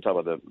not, we talk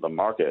about the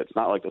market, it's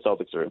not like the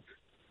Celtics are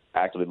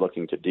actively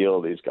looking to deal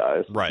these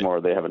guys. Right. It's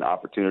more they have an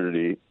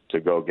opportunity to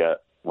go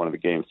get one of the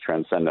game's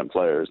transcendent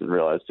players, and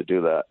realize to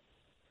do that,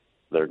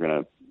 they're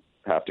going to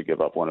have to give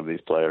up one of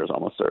these players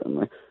almost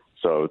certainly.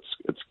 So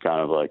it's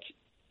kind of like,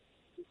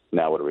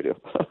 now what do we do?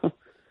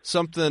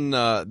 Something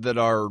that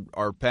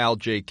our pal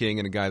Jay King,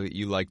 and a guy that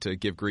you like to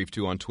give grief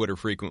to on Twitter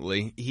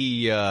frequently,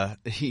 he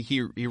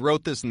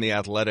wrote this in The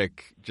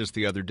Athletic just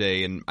the other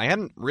day, and I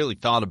hadn't really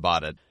thought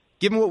about it.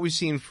 Given what we've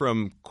seen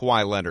from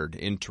Kawhi Leonard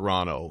in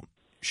Toronto,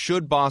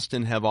 should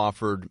Boston have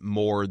offered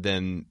more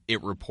than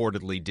it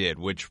reportedly did,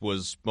 which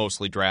was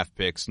mostly draft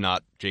picks,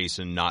 not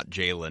Jason, not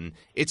Jalen?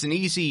 It's an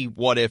easy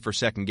what if or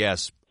second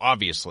guess,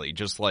 obviously,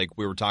 just like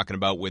we were talking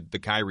about with the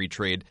Kyrie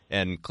trade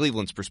and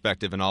Cleveland's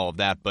perspective and all of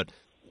that. But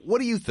what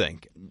do you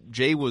think?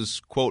 Jay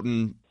was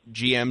quoting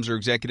GMs or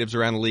executives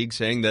around the league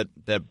saying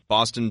that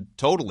Boston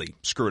totally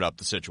screwed up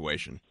the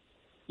situation.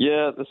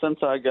 Yeah, the sense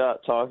I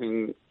got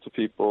talking to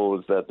people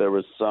was that there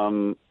was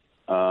some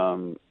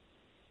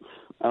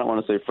I don't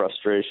want to say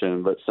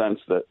frustration, but sense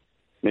that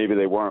maybe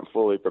they weren't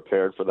fully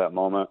prepared for that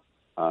moment.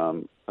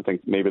 I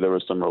think maybe there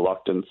was some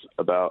reluctance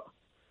about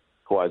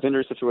Kawhi's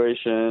injury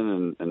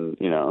situation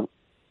and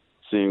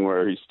seeing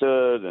where he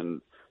stood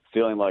and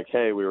feeling like,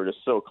 hey, we were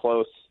just so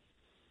close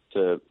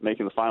to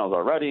making the finals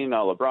already.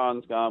 Now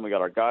LeBron's gone. We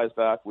got our guys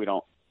back.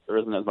 There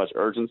isn't as much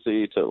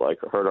urgency to like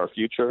hurt our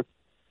future.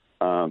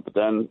 But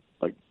then,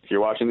 like, if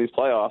you're watching these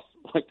playoffs,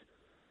 like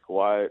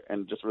Kawhi,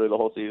 and just really the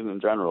whole season in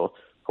general,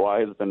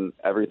 Kawhi has been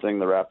everything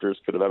the Raptors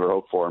could have ever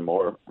hoped for and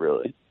more,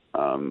 really.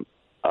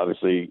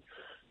 Obviously,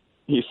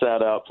 he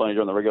sat out playing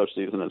during the regular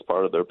season as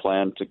part of their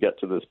plan to get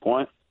to this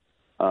point.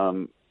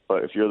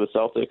 But if you're the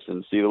Celtics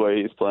and see the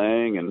way he's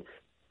playing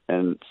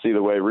and see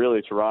the way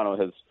really Toronto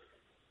has,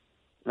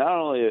 not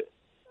only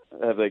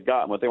have they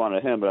gotten what they wanted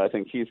of him, but I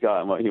think he's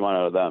gotten what he wanted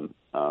out of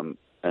them.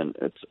 And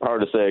it's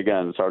hard to say,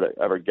 again, it's hard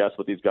to ever guess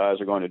what these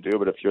guys are going to do,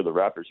 but if you're the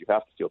Raptors, you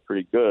have to feel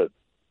pretty good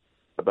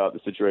about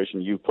the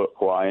situation you put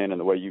Kawhi in and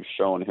the way you've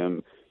shown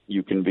him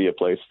you can be a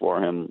place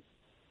for him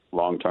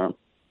long term.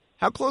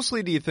 How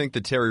closely do you think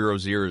that Terry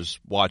Rozier is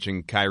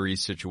watching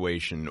Kyrie's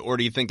situation? Or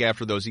do you think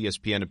after those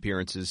ESPN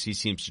appearances, he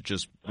seems to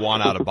just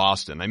want out of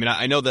Boston? I mean,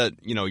 I know that,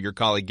 your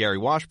colleague Gary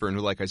Washburn,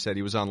 who, like I said,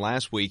 he was on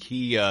last week,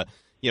 he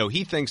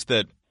thinks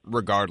that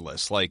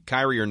regardless, like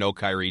Kyrie or no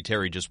Kyrie,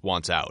 Terry just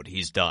wants out.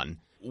 He's done.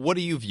 What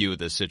do you view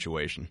this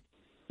situation?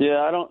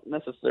 Yeah, I don't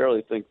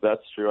necessarily think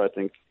that's true. I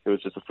think it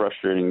was just a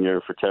frustrating year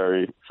for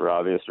Terry for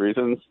obvious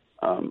reasons.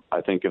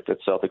 I think if the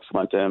Celtics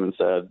went to him and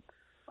said,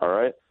 all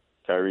right,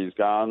 Kyrie's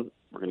gone,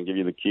 we're going to give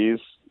you the keys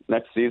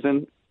next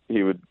season,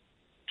 he would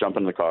jump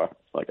in the car.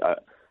 Like,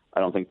 I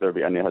don't think there'd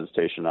be any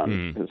hesitation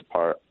on his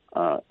part.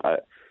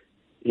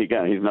 He's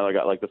another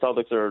guy. Like, the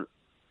Celtics are,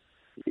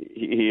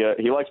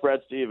 he likes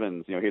Brad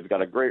Stevens. He's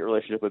got a great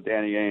relationship with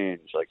Danny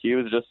Ainge. Like, he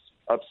was just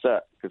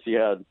upset because he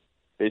had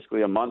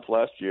basically a month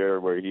last year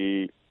where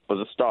he was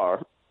a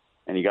star,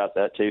 and he got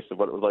that taste of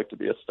what it was like to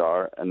be a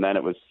star, and then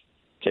it was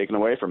taken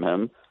away from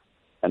him.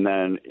 And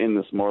then in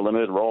this more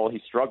limited role,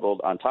 he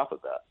struggled on top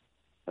of that.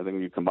 I think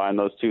when you combine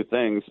those two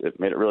things, it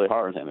made it really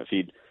hard on him. If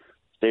he'd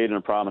stayed in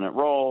a prominent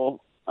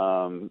role,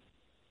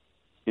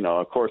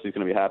 of course he's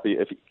going to be happy.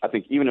 I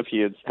think even if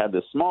he had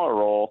this smaller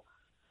role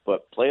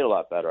but played a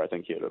lot better, I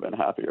think he would have been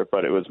happier.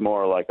 But it was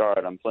more like, all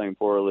right, I'm playing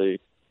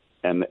poorly,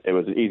 and it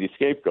was an easy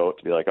scapegoat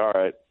to be like, all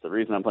right, the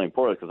reason I'm playing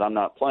poorly is because I'm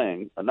not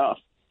playing enough.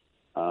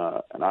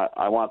 And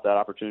I want that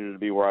opportunity to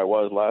be where I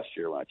was last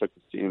year when I took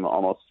the team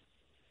almost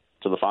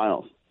to the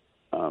finals.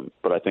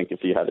 But I think if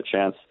he had a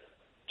chance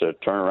to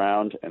turn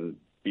around and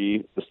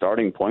be the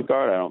starting point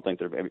guard, I don't think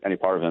there'd be any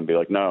part of him be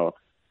like, no,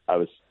 I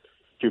was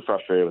too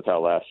frustrated with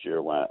how last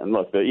year went. And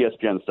look, the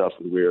ESPN stuff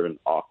was weird and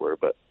awkward,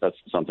 but that's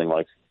something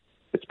like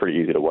it's pretty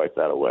easy to wipe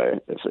that away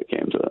if it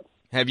came to it.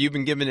 Have you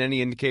been given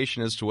any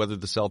indication as to whether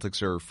the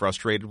Celtics are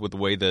frustrated with the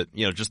way that,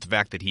 just the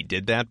fact that he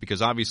did that?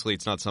 Because obviously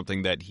it's not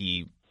something that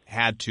he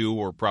had to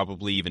or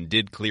probably even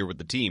did clear with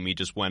the team. He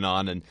just went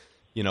on and,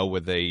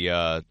 with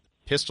a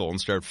pistol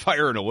and started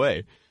firing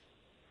away.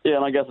 Yeah,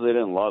 and I guess they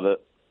didn't love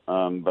it.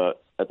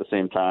 But at the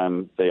same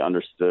time, they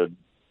understood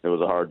it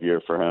was a hard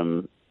year for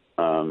him.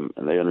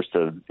 And they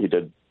understood he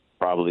did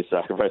probably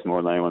sacrifice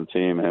more than anyone on the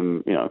team.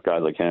 Him,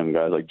 guys like him,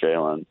 guys like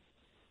Jalen.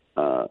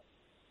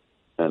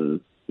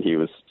 And he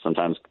was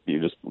sometimes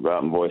you just go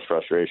out and voice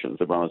frustrations.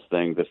 It's one of those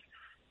things.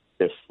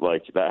 If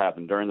like that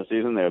happened during the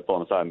season, they would pull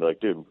him aside and be like,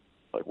 "Dude,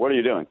 like what are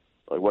you doing?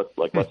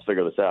 Let's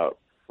figure this out.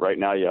 Right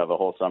now, you have a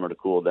whole summer to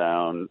cool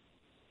down,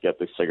 get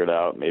this figured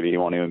out. Maybe he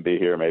won't even be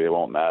here. Maybe it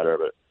won't matter.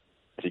 But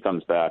if he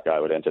comes back, I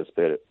would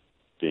anticipate it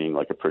being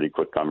like a pretty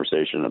quick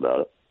conversation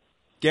about it."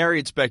 Gary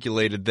had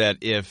speculated that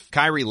if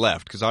Kyrie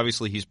left, because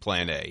obviously he's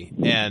plan A,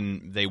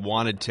 and they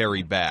wanted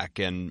Terry back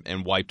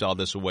and wiped all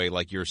this away,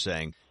 like you're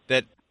saying,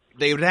 that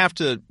they would have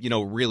to,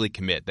 really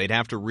commit. They'd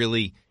have to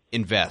really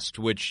invest,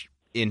 which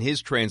in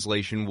his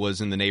translation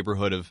was in the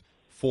neighborhood of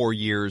 4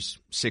 years,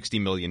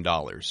 $60 million.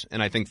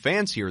 And I think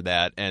fans hear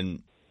that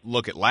and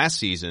look at last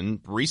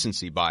season,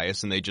 recency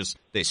bias, and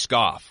they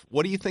scoff.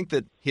 What do you think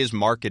that his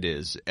market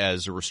is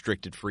as a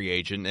restricted free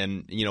agent?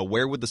 And,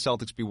 where would the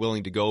Celtics be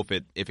willing to go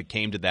if it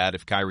came to that,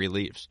 if Kyrie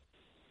leaves?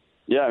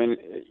 Yeah, I mean,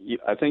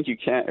 I think you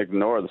can't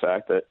ignore the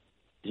fact that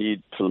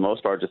he, for the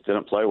most part, just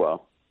didn't play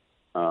well.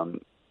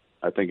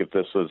 I think if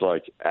this was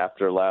like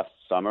after last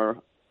summer,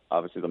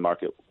 obviously the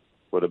market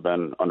would have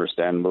been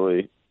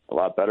understandably a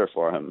lot better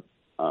for him.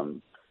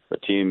 The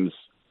teams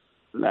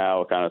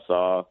now kind of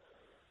saw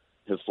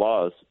his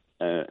flaws,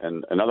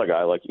 and another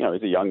guy, like,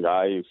 he's a young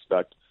guy. You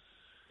expect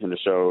him to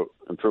show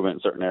improvement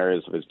in certain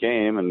areas of his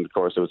game. And of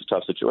course it was a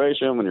tough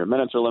situation when your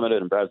minutes are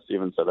limited. And Brad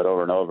Stevens said that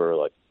over and over,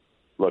 like,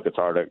 look, it's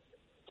hard to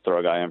throw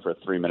a guy in for a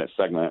 3-minute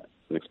segment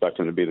and expect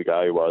him to be the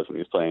guy he was when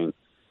he was playing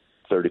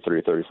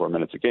 33, 34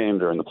 minutes a game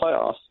during the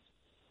playoffs.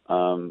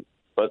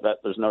 But that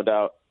there's no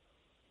doubt,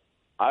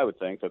 I would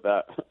think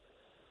that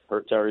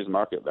hurt Terry's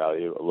market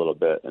value a little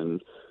bit.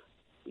 And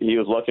he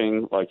was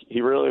looking like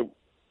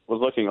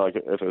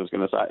if he's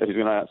going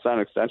to sign an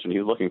extension, he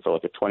was looking for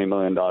like a $20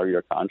 million a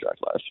year contract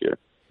last year.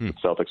 The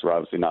Celtics were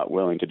obviously not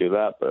willing to do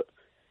that, but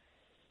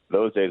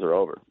those days are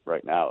over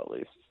right now, at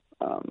least.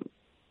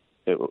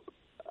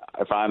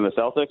 If I'm the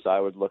Celtics, I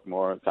would look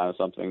more at kind of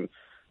something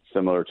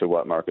similar to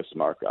what Marcus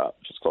Smart got,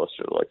 which is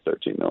closer to like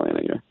 $13 million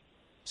a year.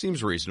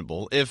 Seems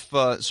reasonable. If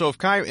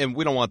Kyrie, and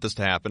we don't want this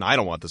to happen, I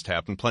don't want this to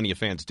happen. Plenty of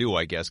fans do,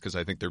 I guess, because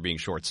I think they're being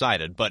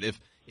short-sighted. But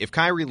if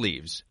Kyrie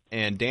leaves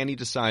and Danny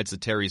decides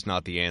that Terry's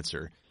not the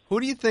answer, who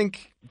do you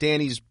think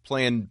Danny's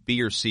plan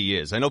B or C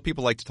is? I know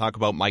people like to talk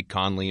about Mike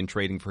Conley and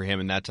trading for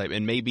him and that type,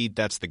 and maybe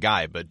that's the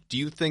guy. But do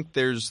you think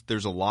there's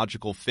a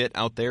logical fit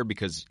out there?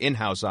 Because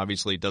in-house,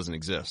 obviously, it doesn't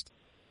exist.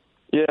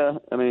 Yeah,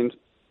 I mean,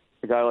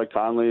 a guy like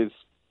Conley's,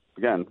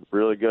 again,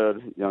 really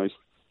good.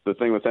 The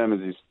thing with him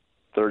is he's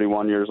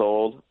 31 years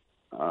old,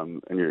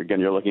 and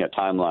you're looking at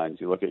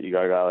timelines. You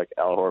got a guy like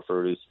Al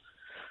Horford who's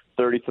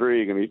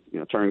 33, going to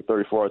be turning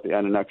 34 at the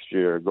end of next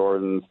year.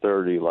 Gordon's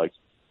 30. Like,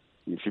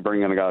 if you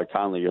bring in a guy like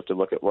Conley, you have to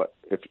look at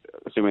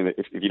assuming that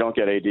if you don't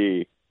get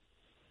AD,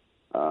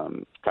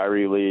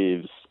 Kyrie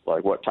leaves,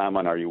 like what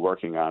timeline are you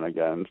working on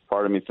again?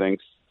 Part of me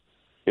thinks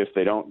if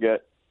they don't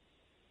get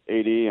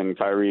AD and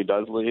Kyrie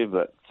does leave,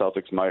 that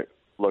Celtics might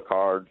look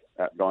hard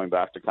at going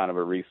back to kind of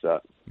a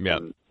reset. Yeah.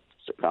 And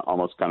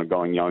almost kind of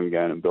going young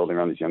again and building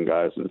around these young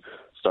guys and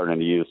starting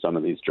to use some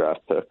of these draft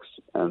picks.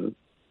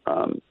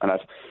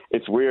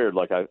 It's weird.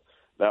 Like that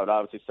would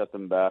obviously set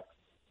them back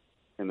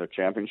in their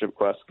championship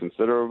quest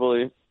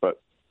considerably,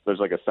 but there's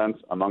like a sense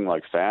among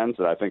like fans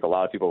that I think a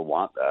lot of people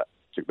want that.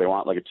 They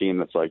want like a team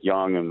that's like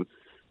young and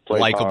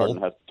plays likable hard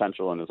and has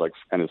potential and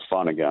is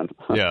fun again.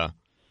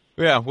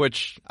 Yeah,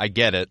 which I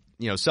get it.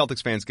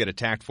 Celtics fans get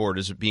attacked for it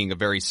as being a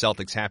very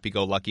Celtics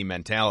happy-go-lucky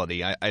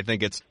mentality. I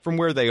think it's from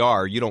where they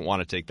are, you don't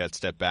want to take that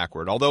step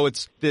backward. Although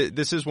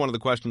this is one of the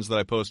questions that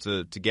I posed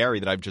to Gary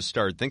that I've just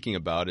started thinking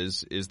about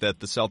is that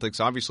the Celtics,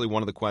 obviously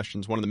one of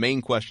the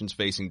main questions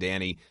facing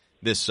Danny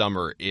this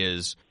summer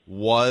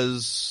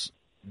was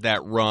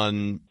that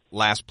run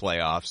last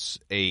playoffs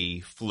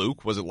a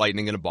fluke? Was it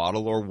lightning in a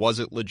bottle, or was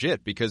it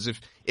legit? Because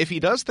if he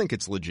does think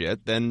it's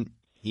legit, then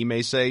he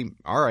may say,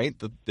 all right,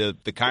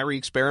 the Kyrie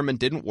experiment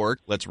didn't work.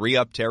 Let's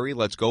re-up Terry.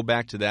 Let's go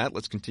back to that.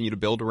 Let's continue to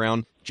build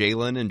around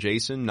Jalen and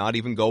Jason, not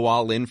even go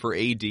all in for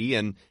AD.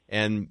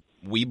 And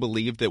we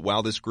believe that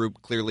while this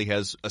group clearly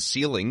has a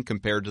ceiling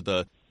compared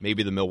to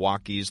maybe the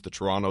Milwaukees, the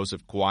Torontos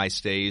if Kawhi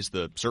stays,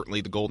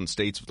 certainly the Golden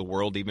States of the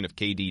world, even if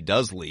KD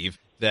does leave,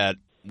 that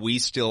we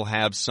still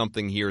have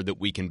something here that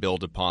we can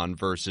build upon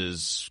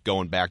versus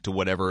going back to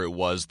whatever it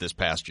was this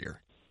past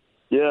year.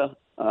 Yeah,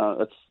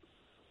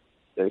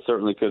 they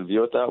certainly could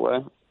view it that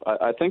way.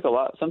 I think a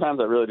lot. Sometimes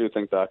I really do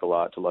think back a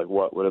lot to like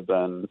what would have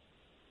been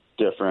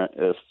different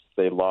if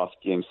they lost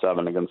Game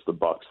 7 against the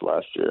Bucks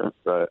last year,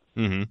 right?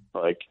 Mm-hmm.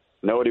 Like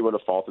nobody would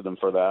have faulted them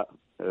for that.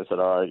 They said,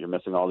 "All right, you're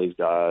missing all these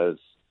guys.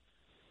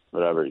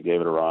 Whatever, you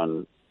gave it a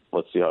run.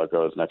 Let's see how it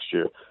goes next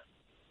year."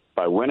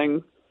 By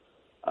winning,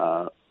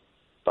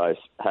 by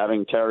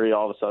having Terry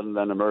all of a sudden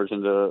then emerge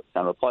into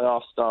kind of a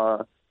playoff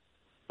star,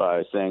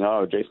 by saying,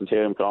 "Oh, Jason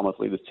Tatum could almost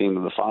lead this team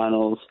to the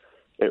finals."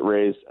 It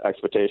raised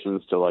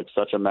expectations to like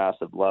such a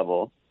massive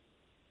level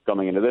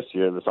coming into this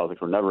year the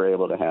Celtics were never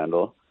able to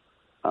handle.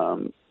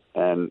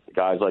 And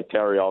guys like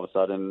Terry all of a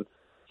sudden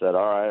said,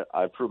 all right,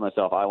 I proved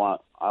myself. I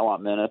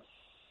want minutes.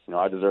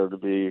 I deserve to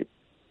be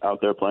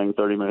out there playing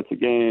 30 minutes a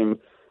game.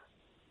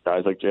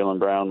 Guys like Jaylen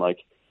Brown, like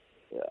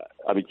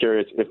I'd be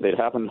curious if they'd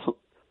happened to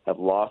have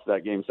lost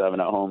that Game 7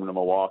 at home in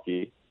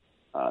Milwaukee,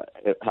 how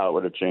it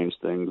would have changed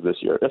things this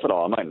year. If at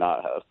all, it might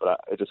not have, but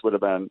it just would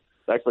have been,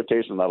 the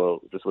expectation level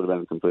just would have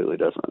been completely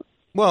different.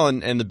 Well,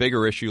 and the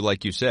bigger issue,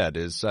 like you said,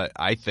 is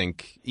I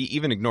think,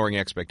 even ignoring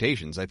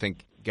expectations, I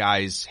think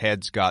guys'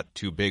 heads got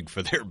too big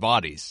for their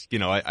bodies.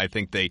 I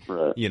think they,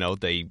 right.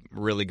 They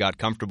really got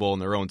comfortable in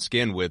their own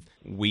skin with,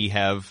 we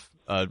have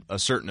a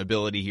certain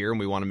ability here and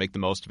we want to make the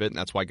most of it, and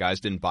that's why guys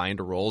didn't buy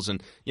into roles.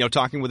 And,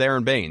 talking with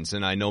Aron Baynes,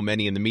 and I know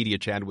many in the media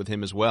chatted with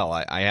him as well.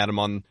 I had him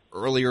on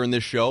earlier in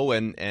this show,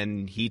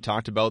 and he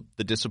talked about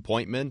the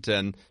disappointment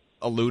and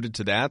alluded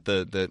to that,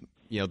 the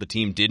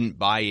team didn't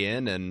buy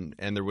in,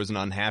 and there was an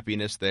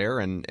unhappiness there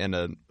and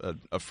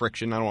a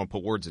friction. I don't want to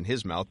put words in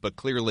his mouth, but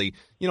clearly,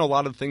 a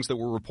lot of the things that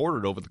were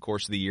reported over the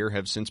course of the year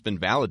have since been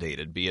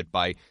validated, be it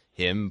by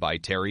him, by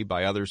Terry,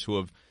 by others who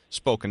have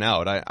spoken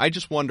out. I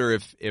just wonder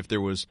if there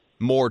was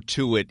more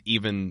to it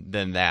even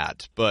than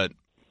that. But,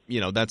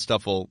 that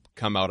stuff will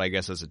come out, I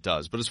guess, as it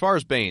does. But as far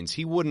as Baynes,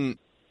 he wouldn't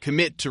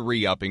commit to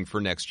re-upping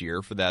for next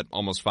year for that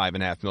almost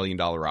 $5.5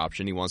 million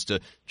option. He wants to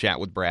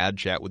chat with Brad,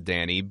 chat with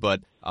Danny,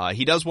 but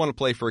he does want to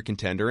play for a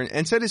contender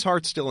and said his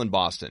heart's still in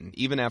Boston,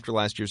 even after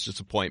last year's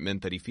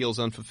disappointment, that he feels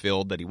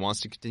unfulfilled, that he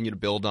wants to continue to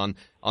build on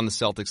the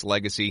Celtics'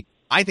 legacy.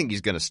 I think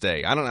he's going to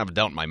stay. I don't have a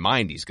doubt in my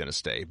mind he's going to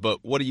stay, but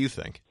what do you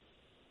think?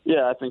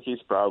 Yeah, I think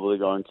he's probably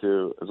going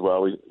to as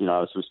well. We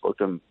spoke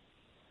to him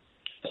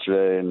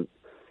yesterday, and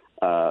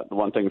the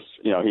one thing,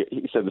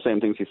 he said the same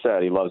things he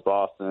said. He loves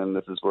Boston.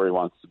 This is where he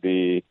wants to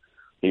be.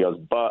 He goes,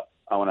 but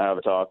I want to have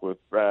a talk with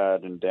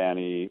Brad and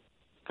Danny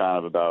kind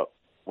of about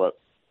what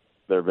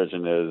their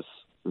vision is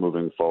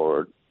moving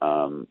forward.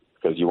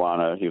 Because you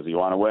want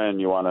to win,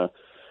 you want to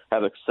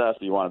have success,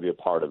 you want to be a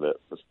part of it.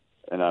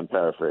 And I'm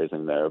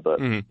paraphrasing there, but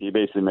he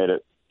basically made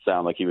it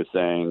sound like he was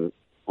saying,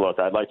 look,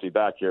 I'd like to be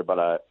back here, but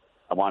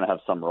I want to have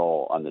some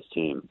role on this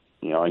team.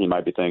 He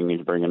might be thinking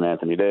he's bringing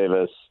Anthony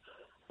Davis.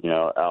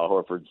 Al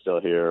Horford's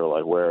still here.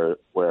 Like,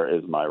 where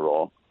is my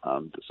role?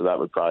 So that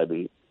would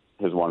probably be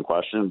his one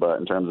question. But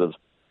in terms of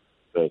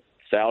the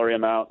salary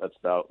amount, that's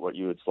about what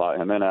you would slot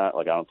him in at.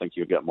 Like, I don't think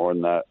you would get more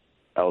than that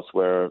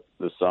elsewhere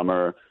this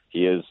summer.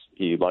 He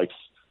likes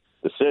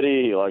the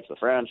city. He likes the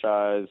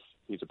franchise.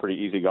 He's a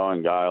pretty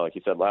easygoing guy. Like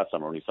he said last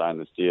summer when he signed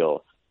this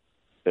deal,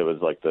 it was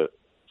like the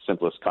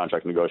simplest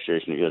contract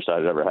negotiation either side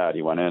had ever had.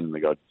 He went in and they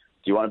go, do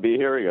you want to be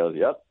here? He goes,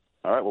 yep.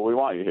 All right, well, we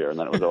want you here. And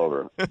then it was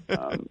over.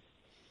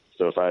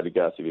 So if I had to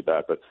guess, he'd be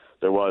back. But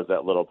there was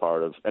that little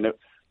part of, and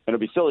it'd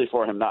be silly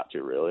for him not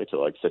to really, to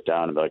like sit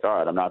down and be like, all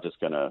right, I'm not just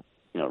going to,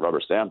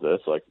 rubber stamp this.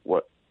 Like,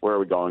 where are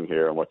we going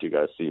here? And what do you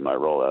guys see my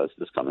role as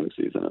this coming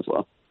season as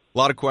well? A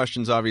lot of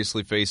questions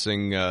obviously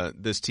facing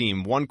this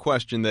team. One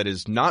question that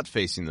is not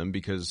facing them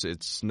because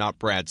it's not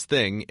Brad's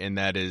thing, and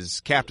that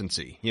is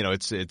captaincy.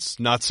 It's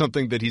not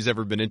something that he's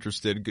ever been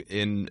interested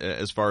in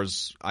as far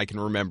as I can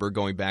remember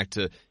going back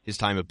to his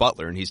time at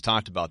Butler, and he's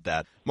talked about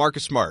that.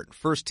 Marcus Smart,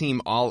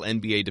 first-team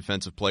All-NBA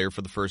defensive player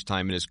for the first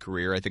time in his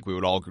career. I think we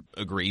would all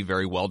agree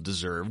very well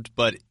deserved,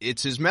 but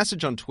it's his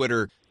message on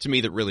Twitter to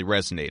me that really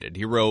resonated.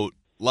 He wrote,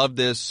 love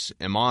this,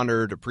 am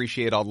honored,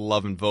 appreciate all the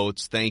love and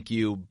votes, thank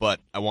you, but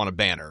I want a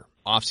banner.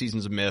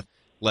 Off-season's a myth,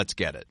 let's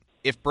get it.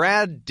 If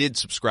Brad did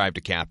subscribe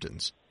to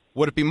captains,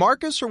 would it be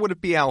Marcus or would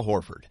it be Al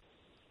Horford?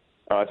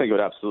 I think it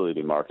would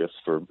absolutely be Marcus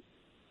for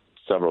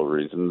several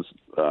reasons.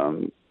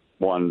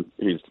 One,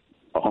 he's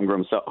a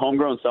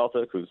homegrown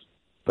Celtic who's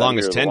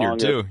longest tenure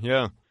too,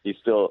 yeah. He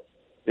still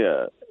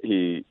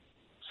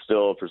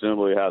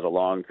presumably has a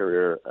long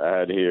career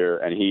ahead here,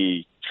 and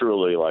he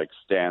truly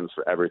stands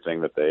for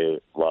everything that they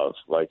love.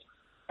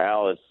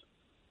 Al is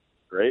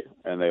great,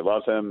 and they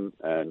love him,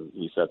 and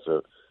he sets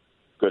a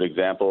good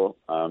example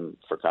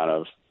for kind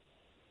of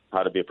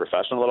how to be a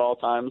professional at all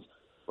times.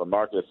 But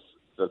Marcus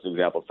that's an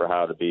example for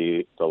how to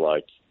be the,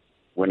 like,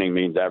 winning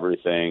means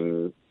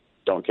everything.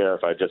 Don't care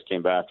if I just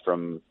came back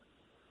from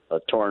a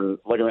torn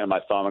ligament in my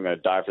thumb. I'm going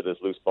to die for this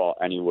loose ball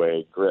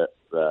anyway. Grit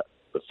that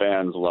the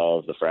fans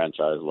love, the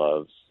franchise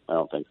loves. I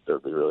don't think there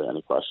would be really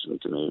any question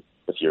to me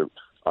if you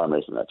are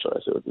making that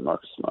choice. It would be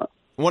Marcus Smart.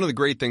 One of the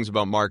great things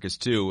about Marcus,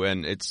 too,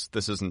 and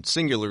this isn't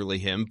singularly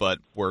him, but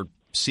we're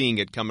seeing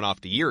it coming off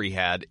the year he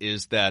had,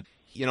 is that,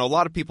 a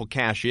lot of people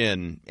cash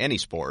in any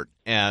sport,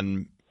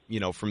 and,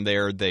 from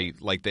there, they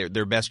like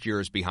their best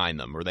year is behind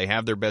them, or they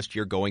have their best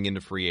year going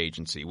into free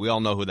agency. We all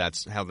know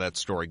how that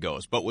story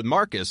goes. But with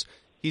Marcus,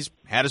 he's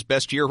had his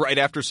best year right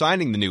after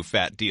signing the new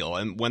fat deal,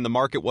 and when the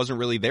market wasn't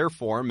really there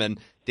for him, and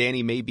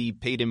Danny maybe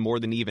paid him more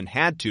than he even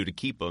had to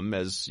keep him,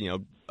 as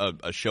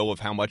a show of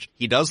how much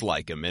he does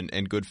like him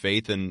and good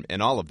faith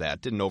and all of that.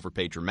 Didn't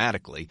overpay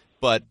dramatically,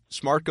 but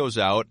Smart goes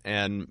out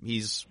and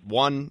he's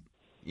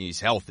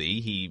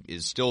healthy.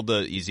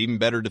 He's even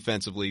better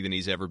defensively than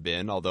he's ever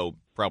been, although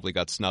probably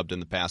got snubbed in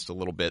the past a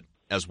little bit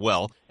as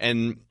well.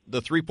 And the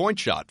 3-point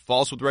shot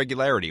falls with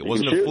regularity. It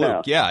wasn't a fluke.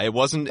 Now. Yeah, it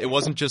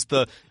wasn't just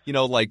the,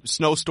 like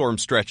snowstorm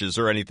stretches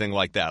or anything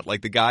like that.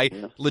 Like the guy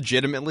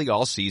legitimately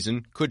all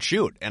season could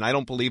shoot. And I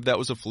don't believe that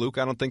was a fluke.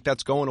 I don't think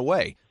that's going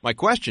away. My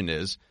question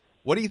is,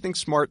 what do you think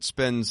Smart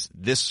spends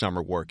this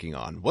summer working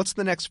on? What's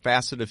the next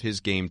facet of his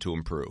game to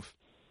improve?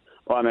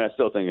 Well, I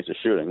still think it's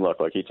just shooting. Look,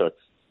 like he took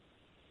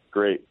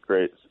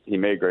he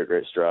made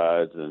great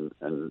strides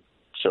and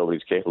showed what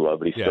he's capable of,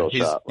 but he still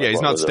shot.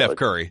 He's not Steph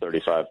Curry.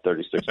 35,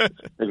 36.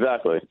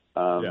 Exactly.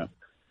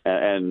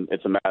 And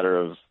it's a matter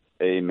of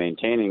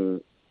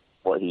maintaining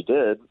what he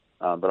did,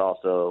 but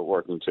also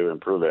working to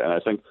improve it. And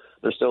I think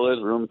there still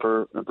is room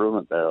for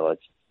improvement there. Like,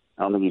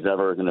 I don't think he's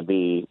ever going to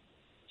be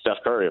Steph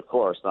Curry, of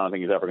course. I don't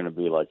think he's ever going to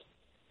be like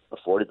a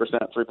 40%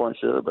 3-point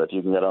shooter, but if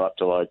you can get up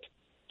to like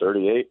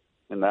 38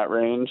 in that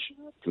range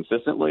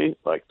consistently,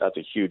 like that's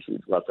a huge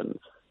weapon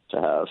to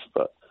have.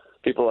 But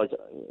people like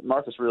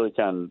Marcus really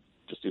can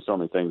just do so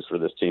many things for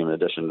this team in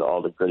addition to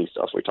all the gritty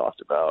stuff we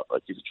talked about.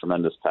 Like, he's a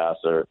tremendous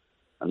passer,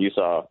 and you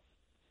saw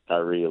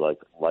Kyrie like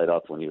light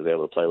up when he was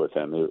able to play with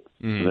him.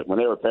 When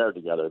they were paired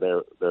together,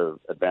 their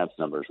advanced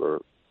numbers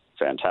were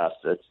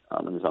fantastic.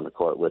 And he's on the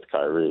court with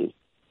Kyrie.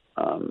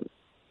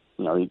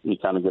 He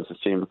kind of gives his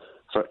team.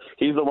 So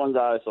he's the one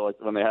guy. So like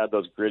when they had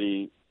those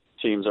gritty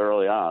teams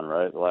early on,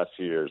 right, the last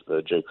few years,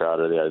 the Jay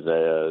Crowder, the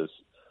Isaiahs,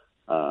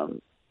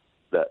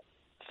 that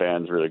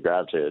fans really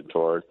gravitated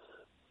toward.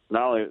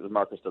 Not only is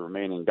Marcus the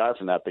remaining guy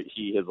from that, but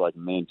he has like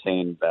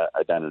maintained that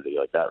identity.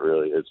 Like that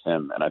really is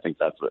him, and I think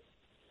that's what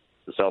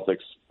the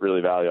Celtics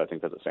really value. I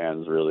think that the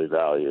fans really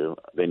value.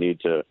 They need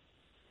to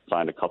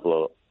find a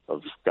couple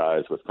of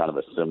guys with kind of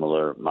a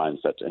similar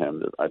mindset to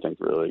him that I think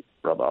really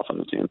rub off on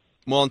the team.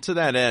 Well, and to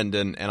that end,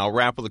 and I'll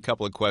wrap with a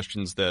couple of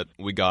questions that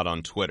we got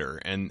on Twitter,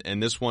 and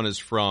this one is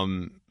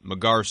from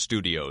Magar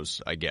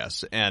Studios, I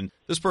guess. And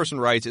this person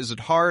writes, it's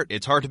hard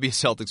to be a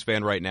Celtics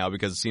fan right now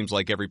because it seems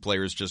like every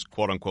player is just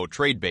quote-unquote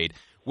trade bait.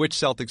 Which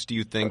Celtics do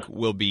you think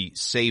will be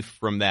safe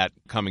from that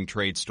coming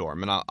trade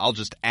storm? And I'll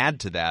just add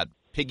to that,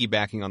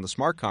 piggybacking on the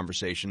Smart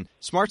conversation.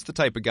 Smart's the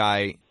type of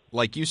guy,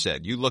 like you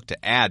said, you look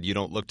to add, you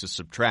don't look to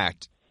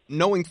subtract,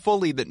 knowing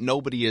fully that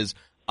nobody is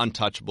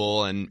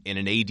untouchable, and in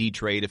an AD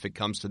trade, if it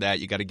comes to that,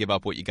 you got to give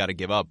up what you got to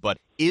give up. But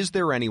is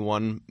there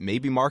anyone,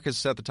 maybe Marcus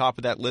is at the top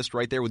of that list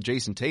right there with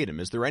Jason Tatum,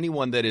 is there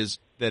anyone that is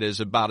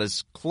about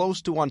as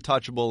close to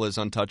untouchable as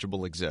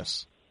untouchable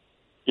exists?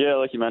 Yeah,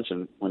 like you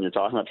mentioned, when you're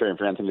talking about trading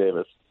for Anthony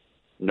Davis,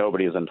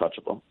 nobody is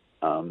untouchable.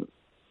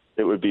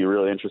 It would be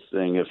really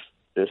interesting if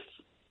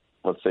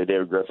let's say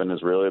David Griffin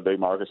is really a big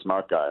Marcus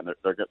Smart guy, and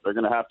they're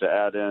going to have to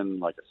add in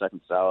like a second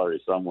salary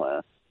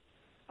somewhere.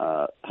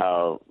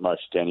 How much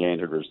Danny Ainge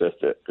would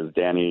resist it, because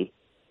Danny,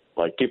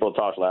 like people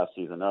talked last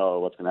season,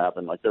 what's going to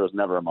happen? Like there was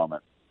never a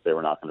moment they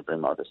were not going to bring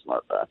Marcus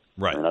Smart back.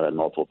 Right. I've had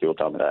multiple people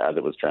tell me that as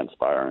it was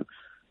transpiring.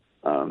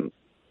 I'd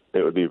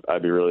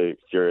be really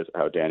curious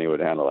how Danny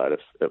would handle that if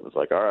it was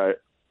like, all right,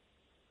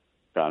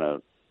 kind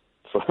of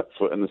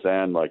foot in the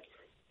sand, like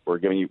we're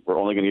only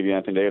going to give you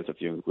Anthony Davis if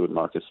you include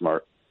Marcus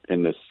Smart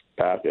in this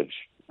package.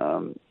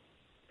 Who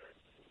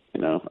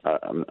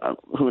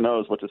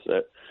knows what to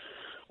say.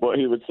 What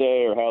he would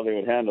say or how they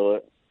would handle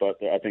it, but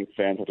I think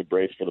fans have to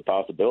brace for the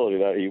possibility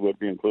that he would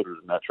be included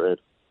in that trade.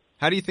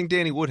 How do you think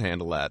Danny would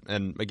handle that?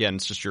 And again,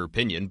 it's just your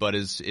opinion, but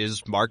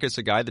is Marcus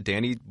a guy that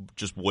Danny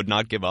just would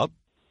not give up?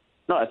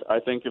 No, I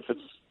think if it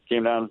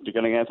came down to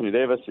getting Anthony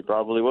Davis, he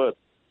probably would.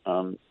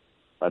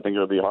 I think it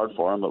would be hard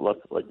for him, but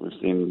look, like we've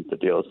seen the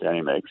deals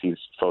Danny makes, he's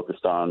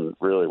focused on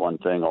really one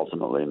thing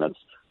ultimately, and that's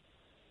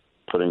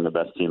putting the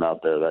best team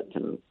out there that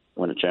can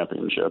win a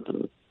championship.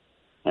 And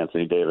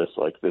Anthony Davis,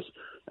 like this,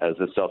 as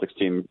the Celtics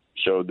team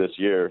showed this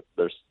year,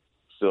 there's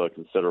still a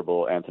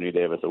considerable Anthony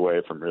Davis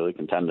away from really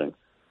contending.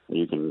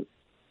 You can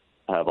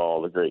have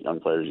all the great young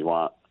players you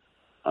want,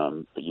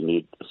 but you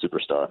need a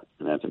superstar,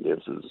 and Anthony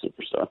Davis is a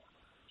superstar.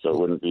 So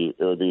it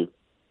would be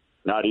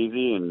not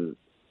easy, and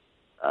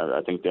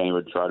I think Danny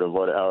would try to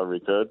avoid it however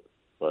he could,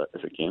 but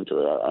if it came to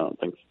it, I don't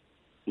think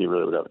he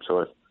really would have a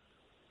choice.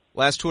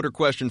 Last Twitter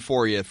question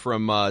for you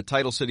from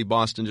Title City,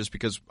 Boston, just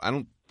because I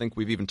don't think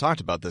we've even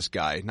talked about this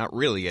guy. Not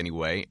really,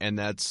 anyway, and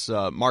that's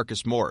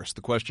Marcus Morris.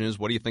 The question is,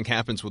 what do you think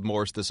happens with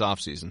Morris this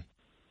offseason?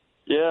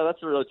 Yeah,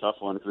 that's a really tough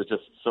one because it's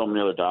just so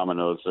many other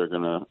dominoes that are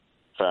going to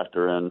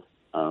factor in.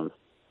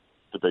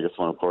 The biggest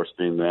one, of course,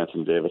 being the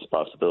Anthony Davis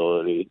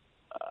possibility.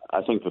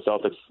 I think the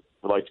Celtics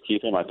would like to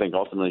keep him. I think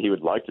ultimately he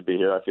would like to be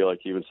here. I feel like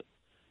he was,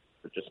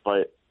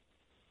 despite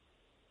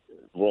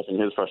voicing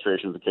his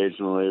frustrations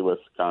occasionally with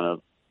kind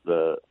of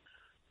the,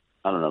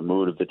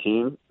 mood of the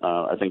team,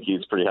 I think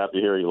he's pretty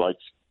happy here. He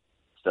likes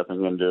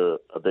stepping into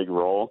a big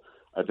role.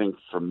 I think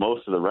for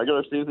most of the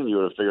regular season, you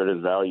would have figured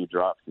his value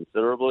dropped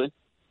considerably.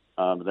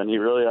 But then he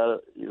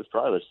was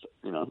probably,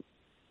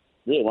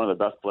 really one of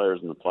the best players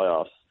in the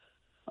playoffs.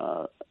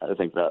 I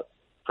think that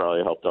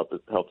probably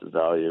helped his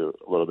value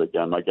a little bit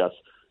again. My guess,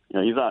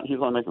 he's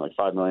only making like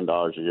 $5 million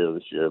a year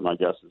this year. My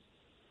guess is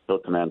he'll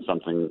command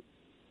something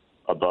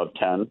above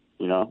 10,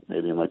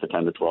 maybe in like the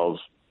 10 to 12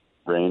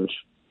 range.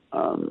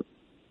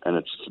 And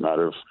it's just a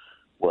matter of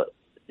what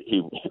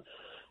he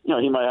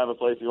might have a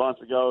place he wants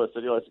to go, a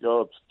city he likes to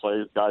go,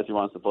 play guys he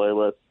wants to play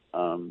with. But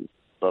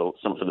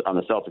on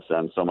the Celtics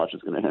end, so much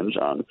is going to hinge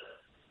on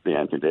the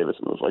Anthony Davis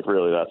move. Like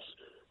really,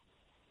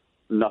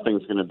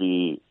 nothing's going to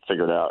be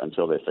figured out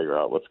until they figure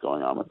out what's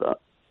going on with that.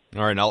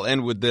 All right, and I'll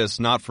end with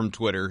this, not from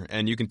Twitter,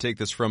 and you can take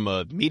this from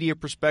a media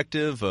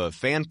perspective, a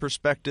fan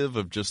perspective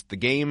of just the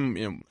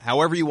game,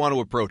 however you want to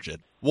approach it.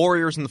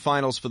 Warriors in the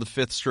finals for the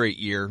 5th straight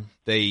year.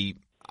 They,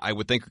 I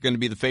would think, are going to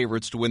be the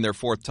favorites to win their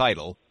 4th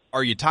title.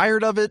 Are you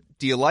tired of it?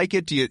 Do you like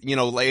it? Do you,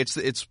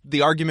 it's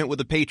the argument with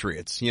the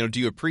Patriots. Do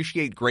you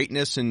appreciate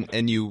greatness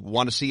and you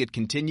want to see it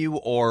continue,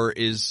 or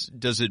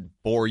does it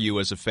bore you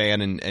as a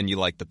fan and you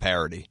like the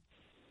parody?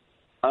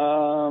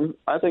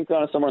 I think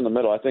kind of somewhere in the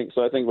middle. I think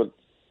what's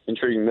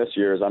intriguing this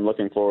year is I'm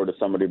looking forward to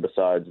somebody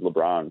besides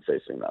LeBron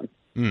facing them.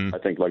 I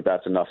think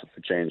that's enough of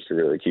a change to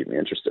really keep me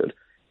interested.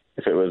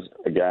 If it was,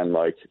 again,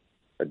 like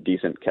a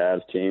decent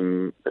Cavs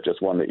team that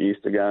just won the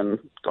East again,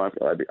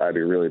 I'd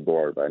be really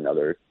bored by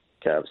another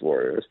Cavs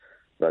Warriors.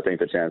 But I think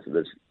the chance of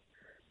this,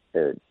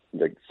 or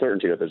the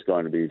certainty that there's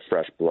going to be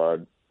fresh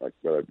blood, like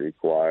whether it be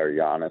Kawhi or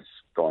Giannis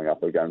going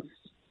up against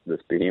this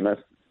behemoth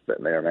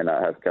that may or may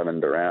not have Kevin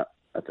Durant,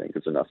 I think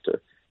it's enough to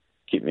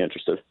keep me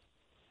interested.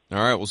 All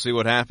right, we'll see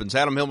what happens.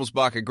 Adam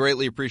Himmelsbach, I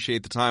greatly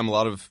appreciate the time. A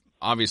lot of,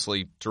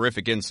 obviously,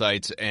 terrific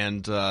insights,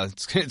 and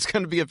it's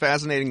going to be a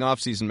fascinating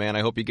offseason, man.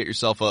 I hope you get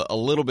yourself a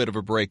little bit of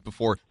a break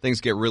before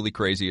things get really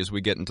crazy as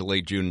we get into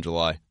late June and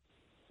July.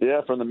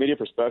 Yeah, from the media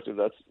perspective,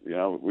 that's,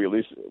 we at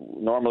least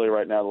normally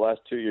right now, the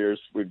last 2 years,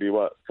 we'd be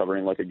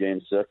covering like a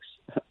Game 6.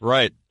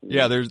 Right.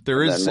 Yeah, there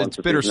is, it's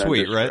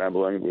bittersweet, right?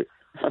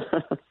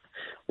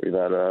 We've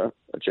had a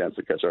chance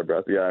to catch our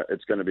breath. Yeah,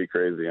 it's going to be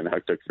crazy and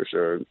hectic for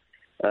sure.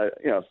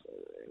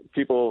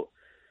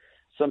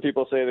 Some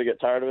people say they get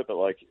tired of it,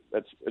 but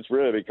it's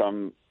really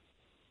become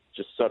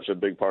just such a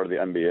big part of the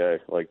NBA,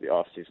 like the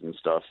off-season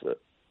stuff, that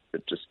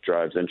it just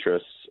drives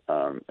interest.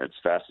 It's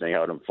fascinating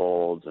how it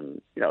unfolds,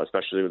 and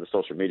especially with the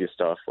social media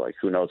stuff. Like,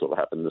 who knows what will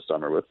happen this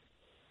summer with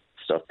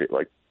stuff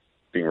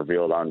being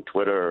revealed on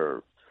Twitter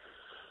or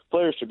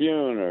Players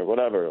Tribune or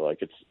whatever.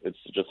 It's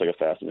just like a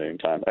fascinating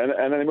time.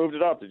 And then they moved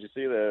it up. Did you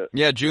see the?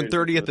 Yeah, June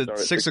 30th at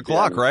 6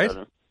 o'clock, right?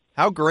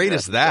 How great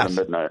is that?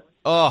 Midnight.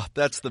 Oh,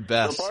 that's the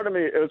best. So part of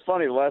me, it was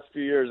funny, the last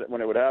few years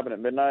when it would happen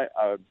at midnight,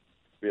 I would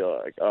feel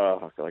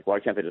like, why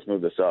can't they just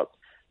move this up?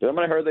 But then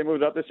when I heard they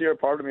moved up this year,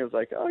 part of me was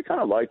like, I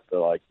kind of like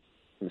the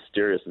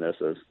mysteriousness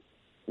of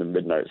the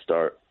midnight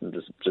start and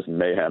just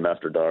mayhem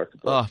after dark.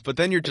 But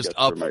then you're just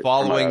up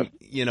following,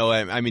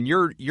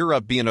 you're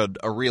up being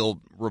a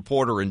real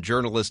reporter and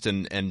journalist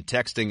and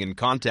texting and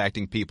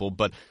contacting people,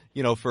 but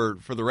for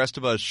the rest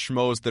of us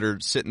schmoes that are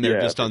sitting there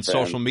just on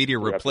social media,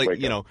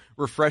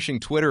 refreshing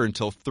Twitter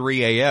until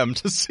 3 a.m.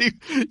 to see,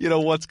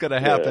 what's going to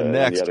happen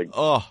next.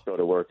 Go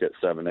to work at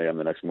 7 a.m.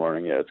 the next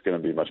morning. Yeah, it's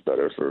going to be much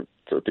better for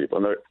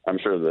people. And I'm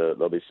sure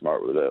they'll be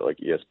smart with it. Like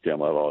ESPN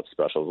will have all its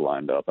specials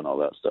lined up and all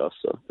that stuff.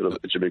 So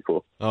it should be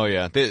cool. Oh,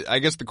 yeah. I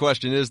guess the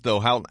question is,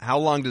 though, how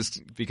long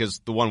because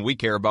the one we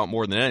care about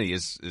more than any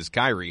is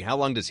Kyrie. How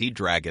long does he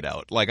drag it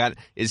out?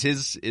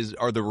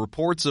 Are the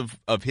reports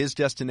of his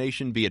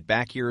destination, be it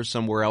back here or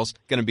somewhere else,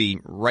 going to be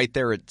right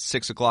there at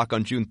 6 o'clock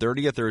on June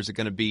 30th, or is it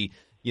going to be,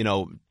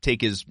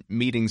 take his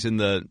meetings in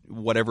the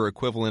whatever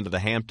equivalent of the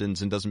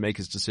Hamptons and doesn't make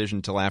his decision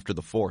until after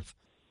the 4th?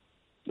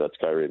 That's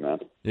Kyrie, man.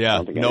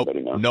 Yeah,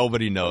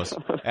 nobody knows.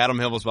 Adam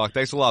Himmelsbach,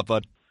 thanks a lot,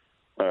 bud.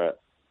 All right.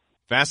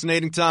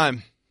 Fascinating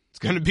time. It's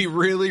going to be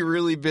really,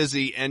 really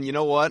busy, and you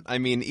know what? I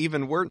mean,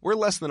 even we're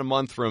less than a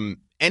month from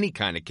any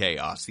kind of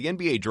chaos. The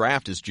NBA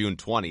draft is June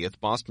 20th.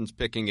 Boston's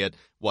picking at,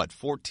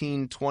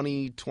 14,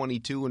 20,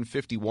 22, and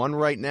 51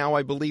 right now,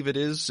 I believe it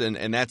is.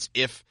 And that's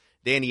if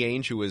Danny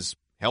Ainge, who is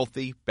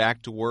healthy,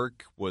 back to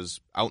work,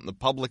 was out in the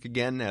public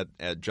again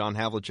at John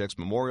Havlicek's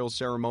memorial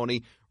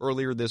ceremony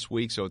earlier this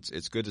week. So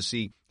it's good to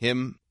see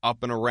him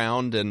up and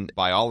around, and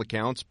by all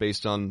accounts,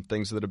 based on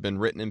things that have been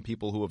written and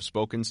people who have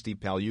spoken, Steve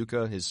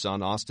Pagliuca, his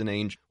son Austin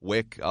Ainge,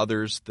 Wick,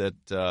 others, that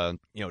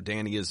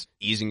Danny is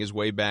easing his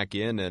way back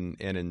in and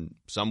in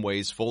some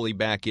ways fully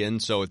back in.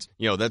 So it's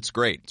that's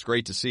great. It's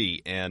great to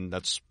see, and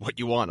that's what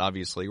you want.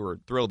 Obviously, we're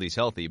thrilled he's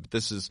healthy, but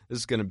this is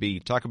going to be,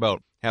 talk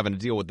about having to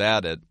deal with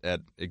that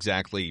at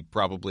exactly,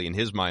 probably in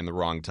his mind, the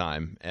wrong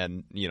time,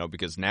 and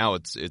because now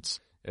it's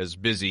as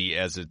busy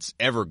as it's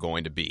ever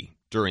going to be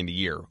during the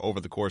year over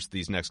the course of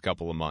these next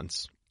couple of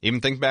months. Even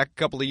think back a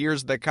couple of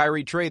years, that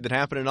Kyrie trade that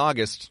happened in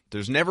August.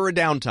 There's never a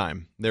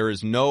downtime. There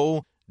is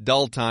no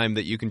dull time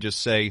that you can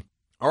just say,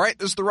 all right,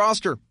 this is the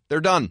roster. They're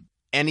done.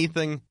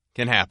 Anything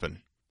can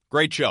happen.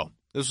 Great show.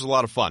 This was a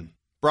lot of fun.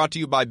 Brought to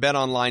you by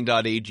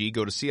betonline.ag.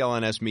 Go to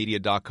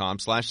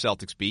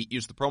clnsmedia.com/CelticsBeat.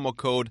 Use the promo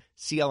code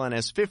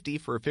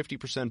CLNS50 for a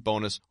 50%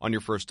 bonus on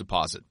your first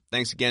deposit.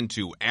 Thanks again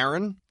to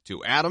Aron,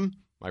 to Adam,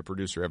 my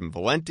producer Evan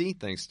Valenti.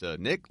 Thanks to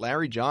Nick,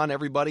 Larry, John,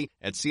 everybody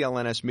at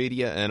CLNS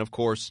Media. And of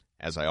course,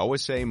 as I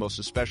always say, most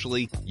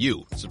especially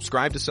you.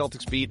 Subscribe to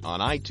Celtics Beat on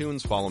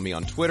iTunes. Follow me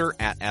on Twitter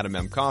at Adam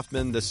M.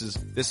 Kaufman. This is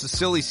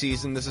silly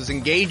season. This is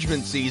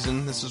engagement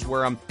season. This is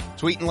where I'm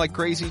tweeting like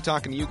crazy,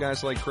 talking to you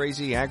guys like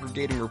crazy,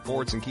 aggregating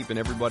reports and keeping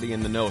everybody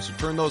in the know. So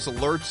turn those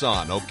alerts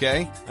on,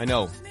 okay? I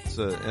know it's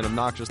an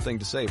obnoxious thing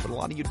to say, but a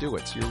lot of you do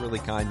it. So you're really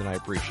kind and I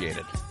appreciate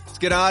it. Let's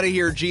get out of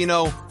here,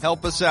 Gino.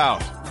 Help us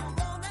out.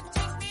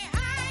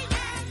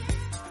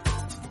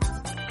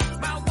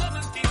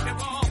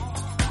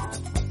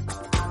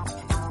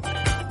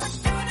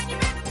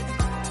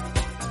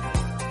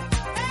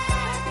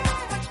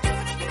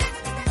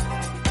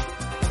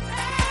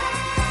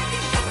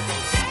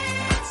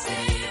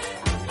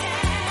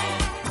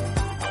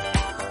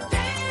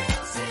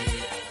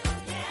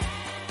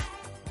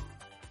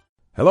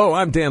 Hello,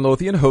 I'm Dan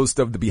Lothian, host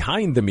of the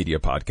Behind the Media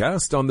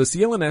podcast on the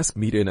CLNS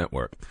Media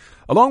Network.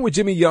 Along with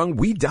Jimmy Young,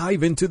 we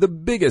dive into the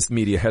biggest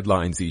media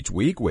headlines each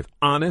week with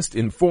honest,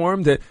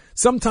 informed, and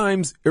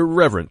sometimes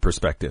irreverent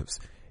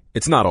perspectives.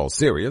 It's not all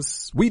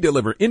serious. We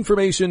deliver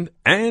information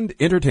and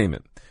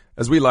entertainment.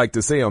 As we like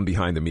to say on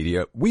Behind the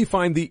Media, we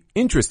find the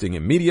interesting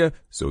in media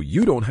so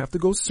you don't have to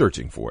go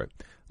searching for it.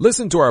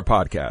 Listen to our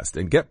podcast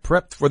and get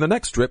prepped for the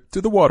next trip to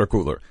the water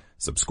cooler.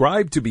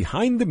 Subscribe to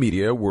Behind the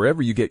Media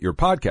wherever you get your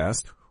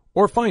podcast,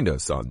 or find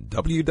us on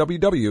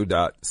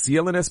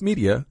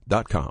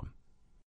www.clnsmedia.com.